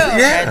I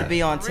had to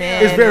be on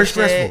 10. It's very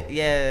stressful.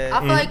 Yeah. I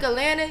feel like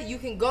Atlanta, you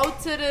can go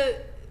to the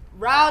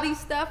rowdy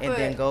stuff and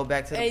then go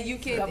back to and you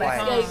can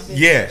escape.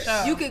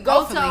 Yes. You could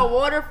go to a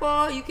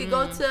waterfall. You could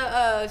go to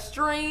a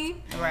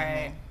stream.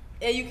 Right.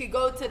 And you could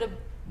go to the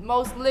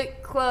most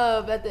lit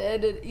club at the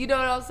end of, you know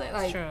what I'm saying?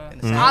 Like,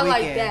 I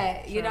like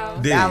that, you know?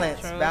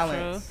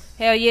 Balance.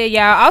 Hell yeah,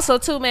 y'all. Also,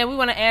 too, man, we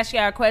want to ask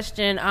y'all a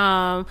question.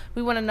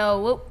 We want to know,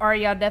 what are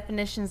y'all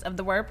definitions of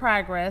the word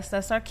progress?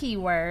 That's our key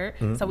word.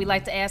 So we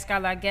like to ask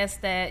all our guests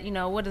that,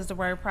 what does the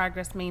word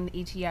progress mean to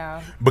each of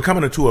y'all?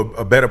 Becoming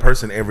a better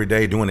person every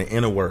day, doing the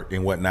inner work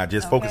and whatnot,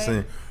 just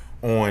focusing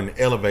on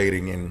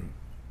elevating and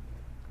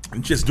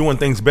just doing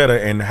things better,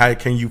 and how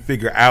can you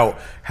figure out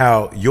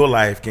how your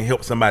life can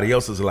help somebody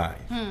else's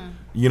life.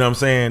 You know what I'm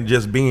saying?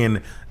 Just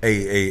being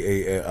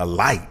a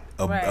light,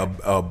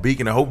 a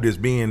beacon of hope, just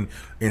being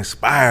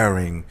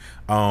inspiring,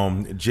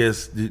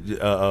 just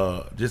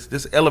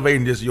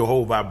elevating just your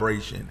whole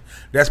vibration.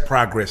 That's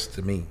progress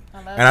to me.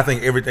 And I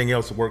think everything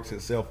else works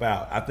itself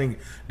out. I think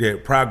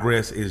that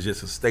progress is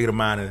just a state of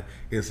mind, and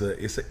it's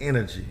an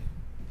energy.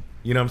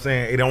 You know what I'm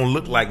saying? It don't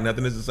look like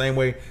nothing. It's the same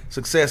way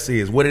success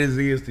is. What it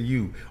is to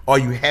you. Are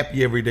you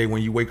happy every day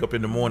when you wake up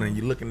in the morning and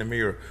you look in the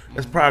mirror?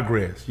 That's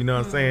progress. You know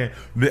what I'm saying?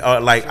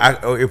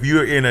 If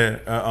you're in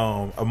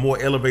a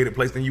more elevated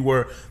place than you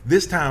were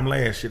this time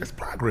last year, that's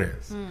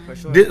progress. For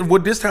sure.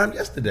 This time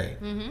yesterday,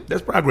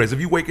 that's progress. If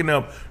you're waking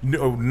up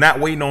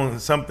not waiting on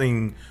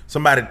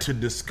somebody to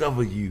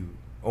discover you,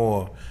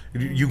 or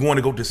you want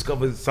to go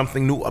discover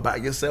something new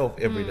about yourself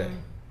every day.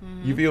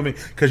 You feel me?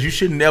 Because you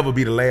should never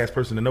be the last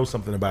person to know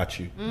something about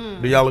you.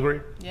 Do y'all agree?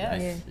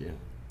 Yes. Yeah.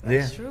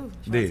 That's true.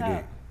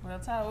 Yeah.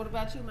 What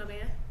about you, my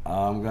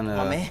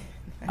man?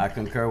 I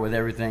concur with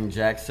everything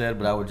Jack said,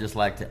 but I would just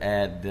like to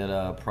add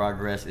that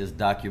progress is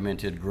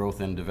documented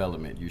growth and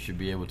development. You should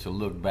be able to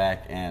look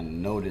back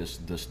and notice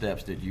the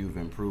steps that you've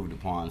improved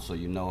upon, so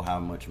you know how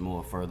much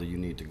more further you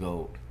need to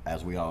go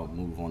as we all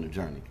move on the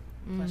journey.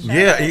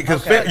 Yeah,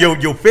 because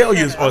your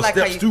failures are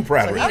steps to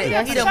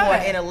progress. He the more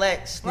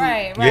intellect.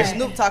 Right.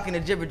 Snoop talking to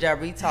jibber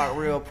jabber, he talk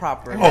real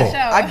proper. Oh.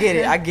 I get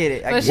it.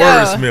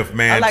 Wordsmith,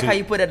 man. I like how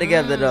you put that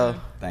together, though.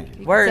 Thank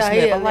you.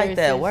 Wordsmith, I like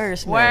that.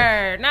 Wordsmith.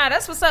 Word. Nah,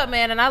 that's what's up,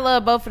 man. And I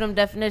love both of them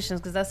definitions,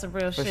 because that's some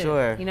real shit. For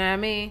sure. You know what I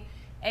mean?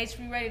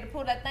 HP, ready to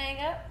pull that thing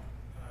up?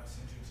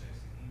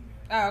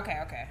 Oh, okay.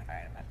 All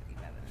right, I'm about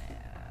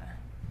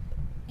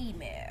to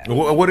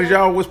email. What is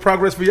y'all? What's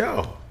progress for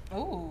y'all?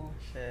 Ooh.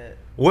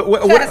 With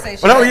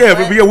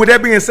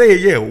that being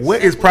said,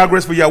 what is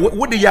progress for y'all?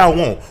 What do y'all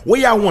want?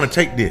 Where y'all want to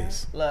take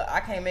this? Look,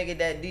 I can't make it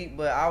that deep,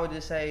 but I would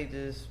just say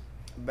just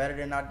better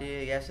than I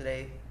did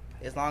yesterday.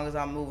 As long as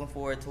I'm moving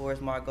forward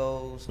towards my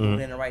goals,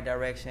 moving in the right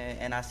direction,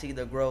 and I see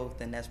the growth,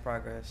 then that's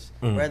progress.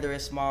 Whether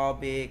it's small,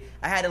 big.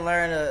 I had to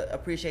learn to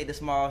appreciate the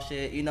small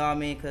shit, you know what I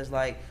mean? Because,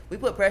 we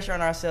put pressure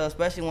on ourselves,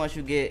 especially once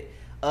you get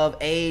of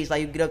age,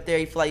 you get up there,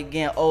 you feel like you're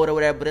getting old or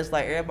whatever, but it's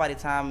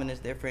everybody's timing is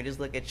different.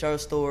 Just look at your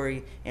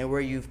story and where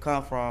you've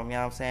come from, you know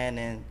what I'm saying?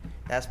 And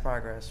that's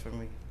progress for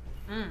me.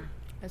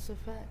 That's a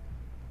fact.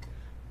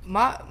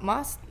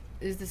 My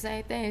is the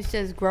same thing. It's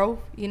just growth,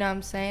 you know what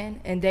I'm saying?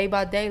 And day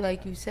by day,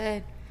 like you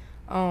said,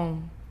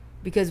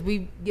 because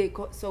we get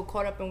so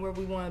caught up in where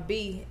we want to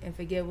be and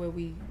forget where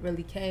we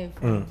really came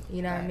from,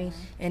 you know what I mean?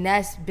 And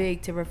that's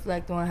big to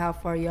reflect on how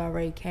far you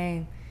already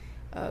came.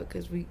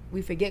 Because we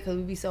forget, because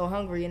we be so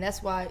hungry, and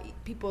that's why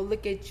people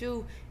look at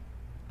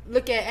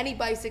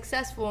anybody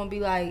successful and be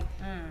like,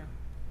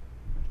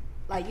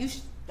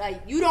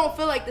 you don't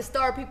feel like the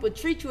star people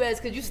treat you as,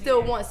 because you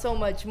still want so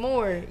much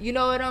more. You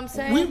know what I'm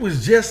saying? We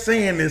was just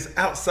saying this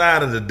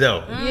outside of the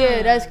door.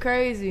 Yeah, that's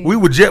crazy. We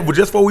were just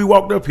before we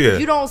walked up here.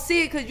 You don't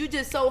see it because you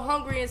just so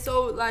hungry and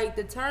so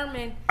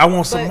determined. I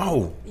want some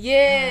more.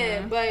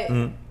 Yeah, but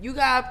you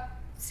got.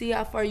 See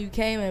how far you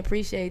came and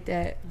appreciate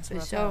that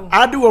for sure.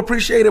 I do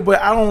appreciate it, but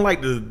I don't like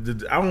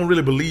I don't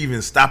really believe in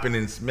stopping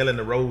and smelling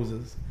the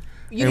roses.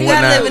 You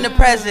gotta live in the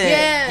present.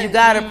 Yeah. You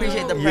gotta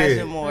appreciate the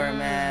present more,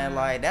 man.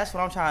 That's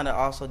what I'm trying to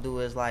also do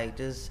is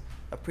just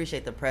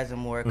appreciate the present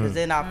more, because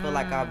then I feel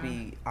like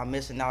I'm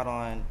missing out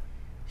on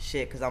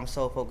shit because I'm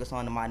so focused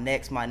on my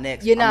next.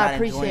 You're not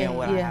enjoying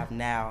what I have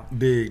now.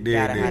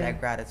 Gotta have that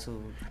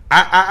gratitude.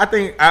 I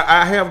think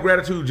I have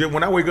gratitude just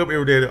when I wake up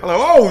every day. I'm like,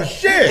 oh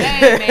shit!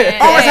 Hey,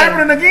 it's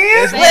happening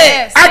again. It's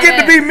lit. I get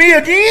to be me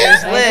again.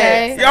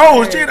 It's lit.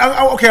 Oh shit!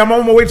 I'm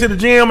on my way to the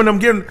gym and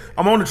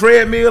I'm on the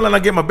treadmill and I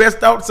get my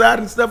best outside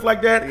and stuff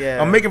like that.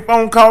 Yeah. I'm making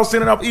phone calls,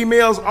 sending off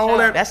emails, all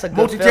that. That's a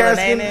good multitasking. feeling,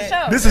 ain't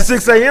it? This is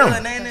 6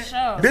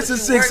 a.m. This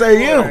is 6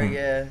 a.m.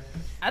 Yeah.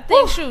 I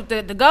think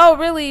the goal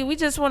really, we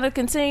just want to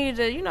continue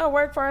to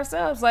work for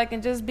ourselves,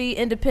 and just be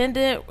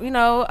independent.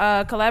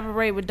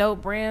 Collaborate with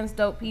dope brands,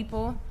 dope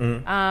people,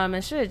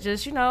 and shit.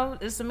 Just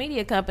it's a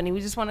media company. We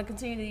just want to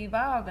continue to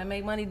evolve and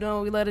make money doing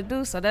what we love to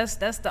do. So that's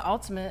the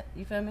ultimate.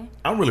 You feel me?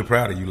 I'm really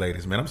proud of you,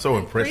 ladies, man. I'm so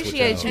impressed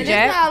Appreciate with you. you, And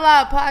Jack. there's not a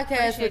lot of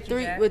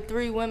podcasts with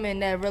three women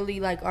that really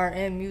are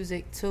in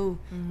music too,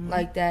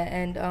 like that.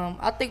 And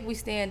I think we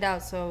stand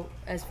out. So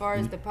as far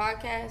as the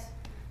podcast,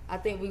 I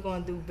think we're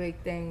gonna do big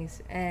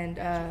things. And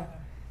I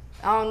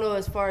don't know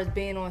as far as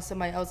being on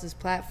somebody else's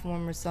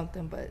platform or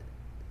something, but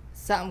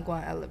something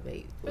going to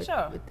elevate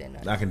within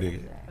us. I can dig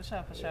it. For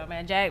sure,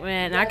 man. Jack,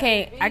 man, I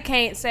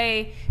can't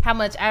say how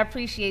much I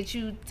appreciate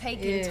you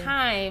taking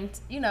time,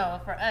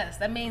 for us.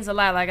 That means a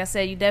lot. Like I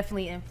said, you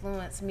definitely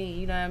influenced me.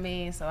 You know what I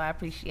mean? So I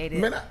appreciate it.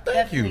 Man,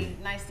 thank you. Definitely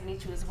nice to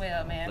meet you as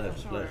well, man. For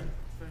sure.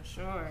 For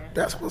sure.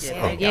 That's what's up.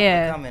 Thank y'all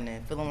for coming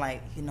and feeling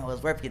like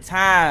it's worth your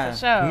time. For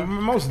sure.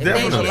 Most It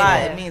definitely. means a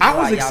lot. It means a I lot,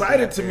 was y'all excited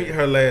being to out meet there.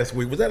 her last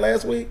week. Was that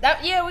last week?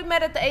 We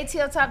met at the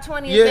ATL Top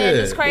 20 Yeah, event.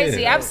 It's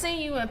crazy. yeah. I've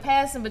seen you in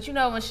passing, but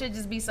when shit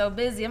just be so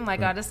busy, I'm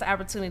like, this is the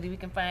opportunity we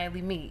can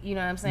finally meet. You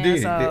know what I'm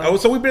saying?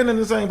 So we've been in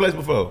the same place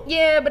before.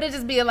 Yeah, but it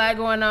just be a lot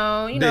going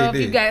on. If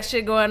you got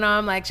shit going on,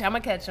 I'm like, I'm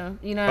gonna catch them.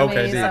 You know what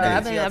I mean?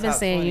 So I've been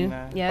seeing you.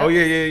 Yeah. Oh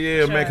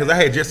yeah, man. Because I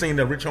had just seen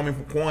the Rich Homie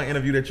from Quan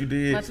interview that you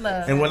did. Much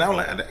love. And when I was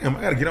like, damn,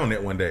 I gotta get on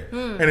that one day.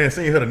 And then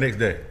seeing her the next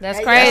day. That's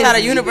crazy. That's how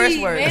the universe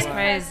works. That's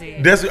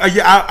crazy. That's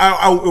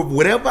I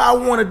whatever I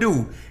want to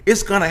do,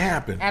 it's gonna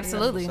happen.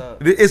 Absolutely.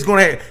 It's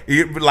gonna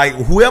like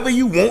whoever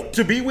you want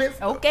to be with.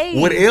 Okay.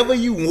 Whatever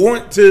you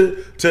want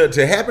to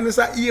happen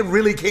inside, it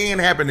really can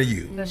happen to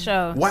you. For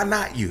sure. Why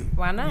not you?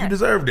 Why not? You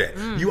deserve that.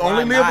 You Why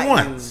only not live you?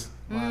 once.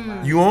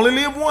 You only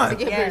live once.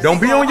 Yes.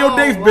 Don't be on your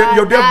Why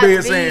deathbed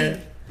not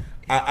saying,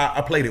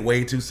 I played it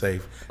way too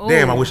safe.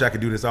 Damn, I wish I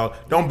could do this all.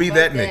 Don't be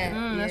that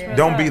nigga. That's real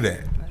Don't talk. be that.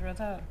 That's real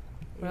talk.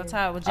 Real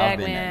talk with Jack,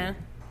 man.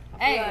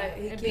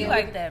 Hey, it be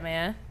like that,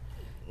 man.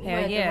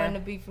 Hell yeah. Run the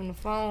beat from the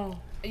phone.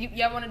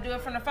 Y'all want to do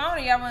it from the phone, or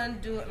y'all want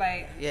to do it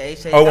like? Yeah, he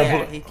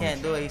said he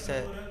can't do it. He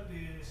said.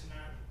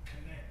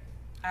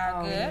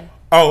 All good.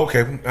 Oh,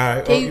 okay. All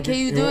right. Can you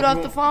do it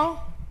off the phone?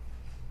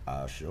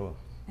 Sure.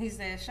 He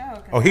said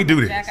show. Oh, he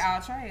do this. Jack of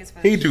all trades.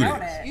 He do show this.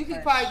 that. You can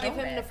For probably show give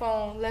him that. the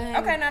phone. Let him.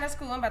 Okay, now that's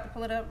cool. I'm about to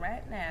pull it up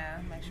right now.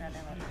 Make sure I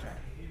download the track.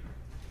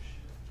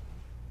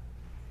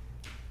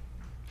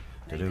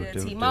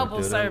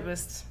 T-Mobile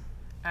service.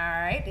 All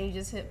right, then you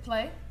just hit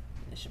play.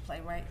 It should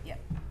play right. Yep.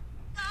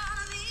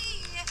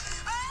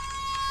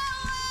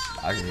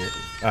 I get it.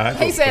 All right,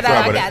 He said, sorry I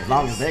about got that. As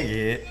long as they get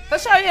it. For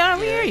sure, y'all.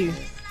 We hear you.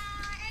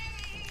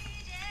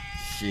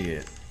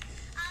 Shit.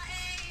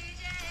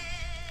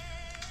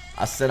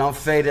 I said I'm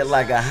faded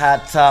like a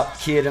hot top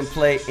kid and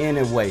play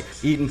anyway.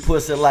 Eating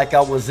pussy like I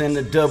was in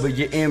the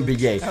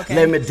WNBA. Okay.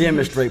 Let me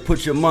demonstrate.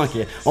 Put your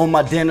monkey on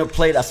my dinner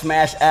plate. I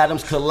smash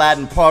atoms,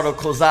 colliding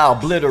particles. I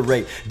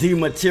obliterate,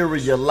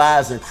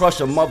 dematerialize, and crush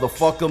a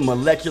motherfucker.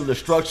 Molecular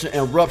structure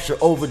and rupture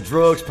over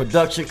drugs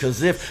production.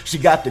 Cause if she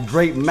got the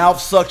great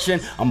mouth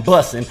suction, I'm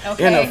busting.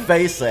 Okay. In her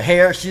face, her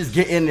hair, she's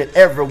getting it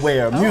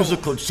everywhere.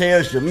 Musical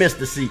chairs, you missed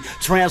the seat.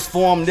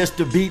 Transform this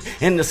to beat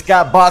in the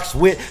skybox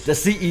with the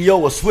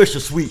CEO of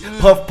Swisher Sweet.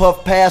 Puff,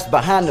 puff, pass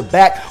behind the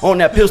back on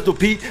that pistol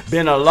Pete.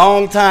 Been a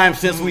long time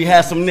since we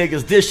had some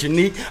niggas this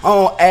unique.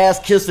 On ass,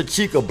 kiss a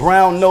cheek, a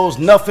brown nose,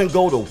 nothing.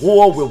 Go to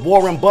war with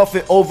Warren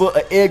Buffett over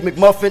an Egg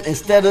McMuffin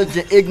instead of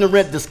your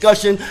ignorant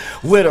discussion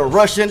with a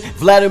Russian,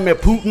 Vladimir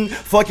Putin.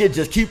 Fuck it,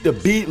 just keep the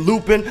beat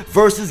looping.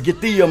 Versus get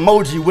the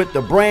emoji with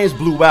the brains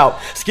blew out.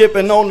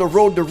 Skipping on the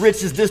road to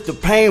riches, this the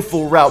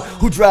painful route.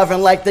 Who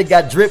driving like they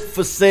got drip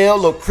for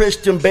sale? Or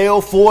Christian Bale,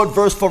 Ford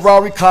versus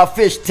Ferrari, car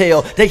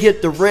fishtail. They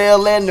hit the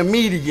rail and the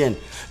median.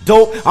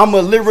 Dope, I'm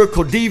a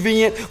lyrical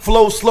deviant.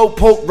 Flow, slow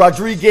poke,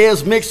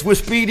 Rodriguez mixed with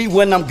Speedy.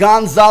 When I'm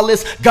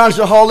Gonzalez,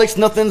 ganjaholics,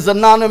 nothing's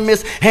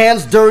anonymous.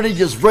 Hands dirty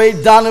as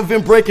Ray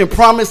Donovan, breaking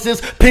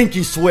promises.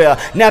 Pinky swear,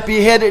 nappy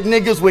headed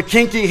niggas with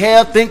kinky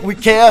hair think we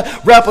care.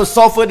 Rapper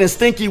softer than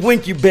Stinky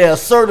Winky Bear,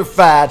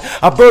 certified.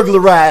 I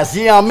burglarize,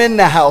 yeah, I'm in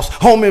the house.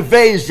 Home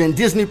invasion,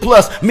 Disney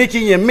Plus,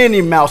 Mickey and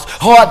Minnie Mouse.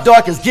 Hard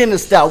dark as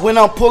Guinness style when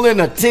I'm pulling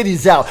her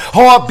titties out.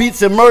 Hard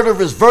beats and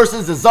murderous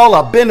verses is all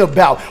I've been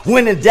about.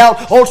 When in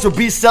doubt, Ultra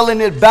Beast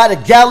selling it by the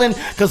gallon,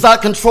 cause I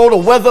control the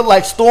weather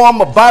like Storm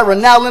or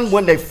Byron Allen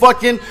when they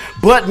fucking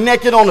butt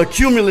naked on a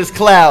cumulus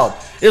cloud.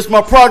 It's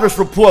my progress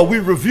report, we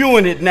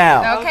reviewing it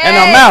now. Okay. And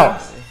I'm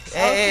out.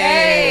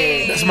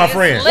 Okay. That's my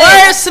friend.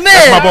 Wordsmith.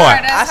 That's my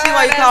boy. I see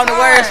why you call him the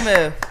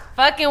wordsmith.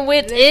 Fucking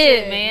with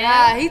it, man.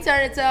 Nah, he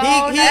turned it to a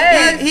whole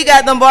nother- He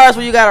got them bars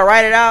where you gotta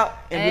write it out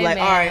and be like,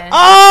 Amen. all right.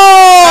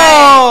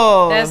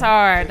 Oh, That's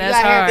hard. That's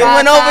hard. it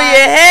went over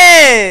your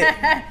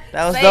head.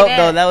 That was dope,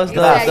 though. That was dope.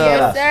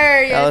 Yes,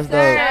 sir. That was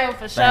dope.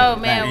 For sure,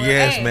 man.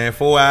 Yes, man.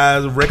 4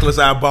 eyes, reckless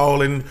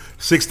eyeballing,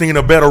 16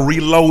 or better,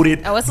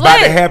 reloaded. Oh, it's about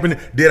lit. to happen.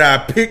 Did I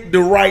pick the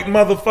right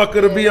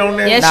motherfucker to be on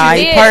there? Yes, nah, you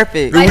he did.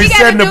 perfect. Like, we he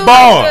setting gotta the do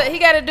bar. Like he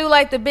got to do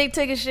like the big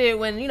ticket shit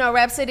when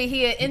Rap City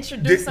he had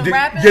introduced some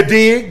rapping. You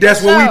dig?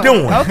 That's what we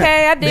doing.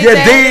 Okay, I did You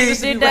that. dig?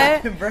 Did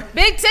that.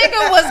 Big ticket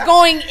was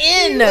going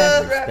in,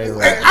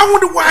 Hey, I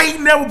wonder why he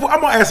never.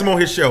 I'm gonna ask him on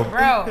his show,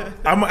 bro.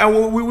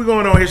 We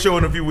going on his show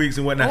in a few weeks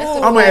and whatnot. That's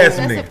I'm gonna ask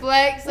him. That's a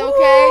flex,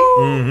 okay?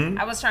 Mm-hmm.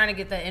 I was trying to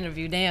get that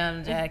interview.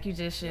 Damn, Jack, you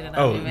just shitted on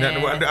Oh, me, man.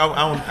 I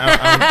don't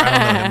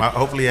know him.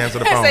 Hopefully, he answer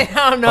the phone. I say,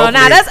 I don't know.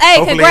 Hopefully- Nah, that's hopefully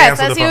he congrats.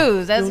 answer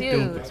the That's phone.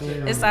 huge. That's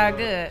huge. It's all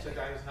good.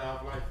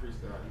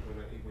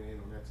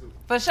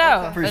 For sure.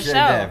 Appreciate for sure.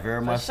 that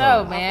very much For so.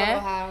 sure, man.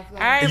 All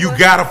right, You well,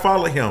 gotta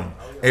follow him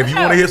if you sure.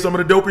 want to hear some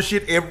of the dopest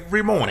shit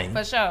every morning.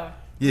 For sure.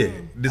 Yeah,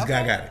 this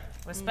guy got it.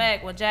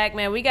 Respect. Well, Jack,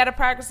 man, we got a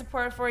progress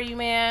support for you,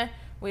 man.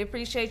 We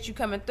appreciate you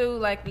coming through.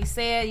 Like we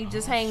said, you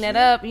just hang that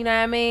up. You know what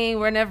I mean?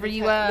 Whenever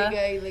you Look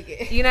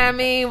at. you know what I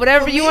mean?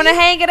 Whatever you want to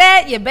hang it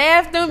at, your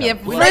bathroom, your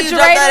We know you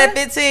dropped out at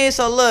refrigerator. 15,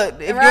 so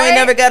look, if you Right? ain't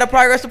never got a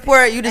progress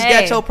report, you just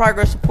Hey. got your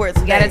progress report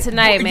today. Got it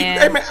tonight, Hey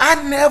man. man,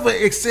 I never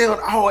excelled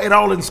at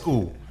all in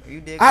school. You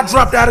did I good.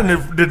 dropped out in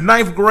the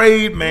 9th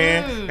grade,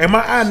 man, and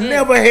I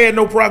never had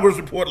no progress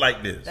report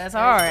like this. That's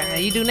hard. Now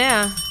you do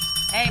now.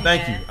 Hey,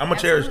 Thank man. you. I'm gonna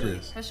cherish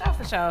this. For sure,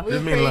 for sure.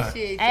 This mean a lot.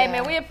 Hey,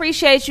 man, we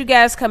appreciate you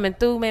guys coming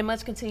through, man.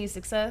 Much continued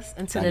success.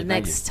 Until Thank the you,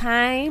 thank next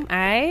time, all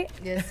right?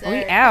 Yes, sir.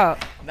 We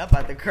out. I'm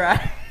about to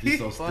cry. You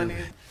so funny.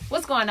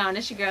 What's going on?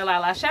 It's your girl,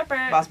 Lala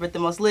Shepherd. Boss Brit the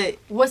most lit.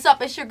 What's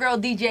up? It's your girl,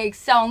 DJ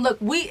Excel. And look,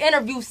 we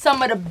interview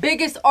some of the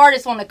biggest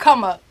artists on the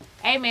come up.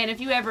 Hey, man,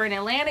 if you ever in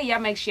Atlanta, y'all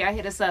make sure y'all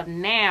hit us up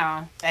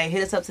now. Hey,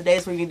 hit us up today.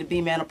 It's where you need to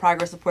be, man. A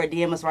progress report.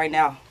 DM us right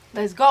now.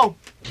 Let's go.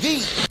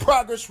 The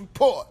Progress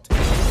Report.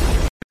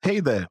 Hey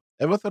there.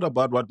 Ever thought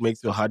about what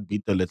makes your heart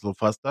beat a little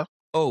faster?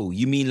 Oh,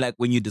 you mean like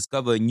when you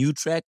discover a new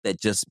track that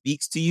just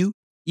speaks to you?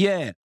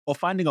 Yeah, or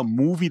finding a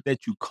movie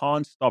that you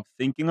can't stop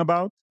thinking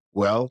about.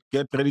 Well,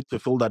 get ready to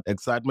feel that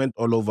excitement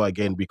all over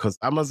again because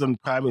Amazon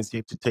Prime is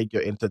here to take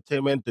your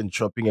entertainment and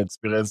shopping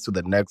experience to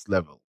the next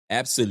level.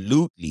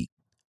 Absolutely.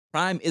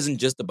 Prime isn't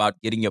just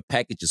about getting your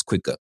packages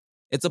quicker.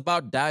 It's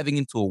about diving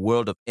into a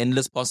world of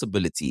endless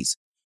possibilities,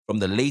 from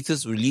the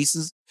latest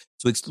releases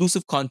to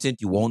exclusive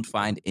content you won't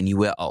find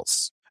anywhere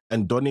else.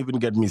 And don't even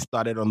get me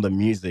started on the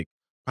music.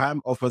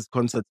 Prime offers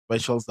concert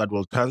specials that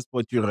will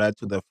transport you right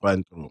to the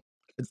front row.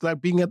 It's like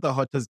being at the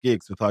hottest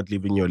gigs without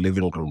leaving your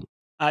living room.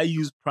 I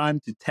use Prime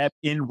to tap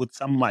in with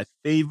some of my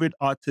favorite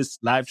artists'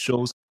 live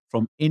shows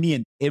from any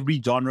and every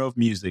genre of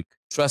music.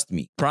 Trust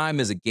me, Prime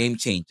is a game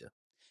changer.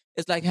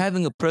 It's like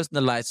having a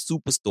personalized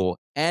superstore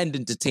and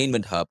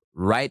entertainment hub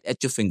right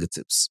at your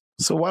fingertips.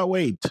 So why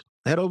wait?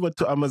 Head over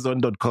to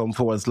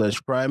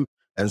amazon.com/Prime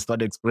and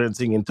start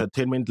experiencing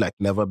entertainment like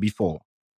never before.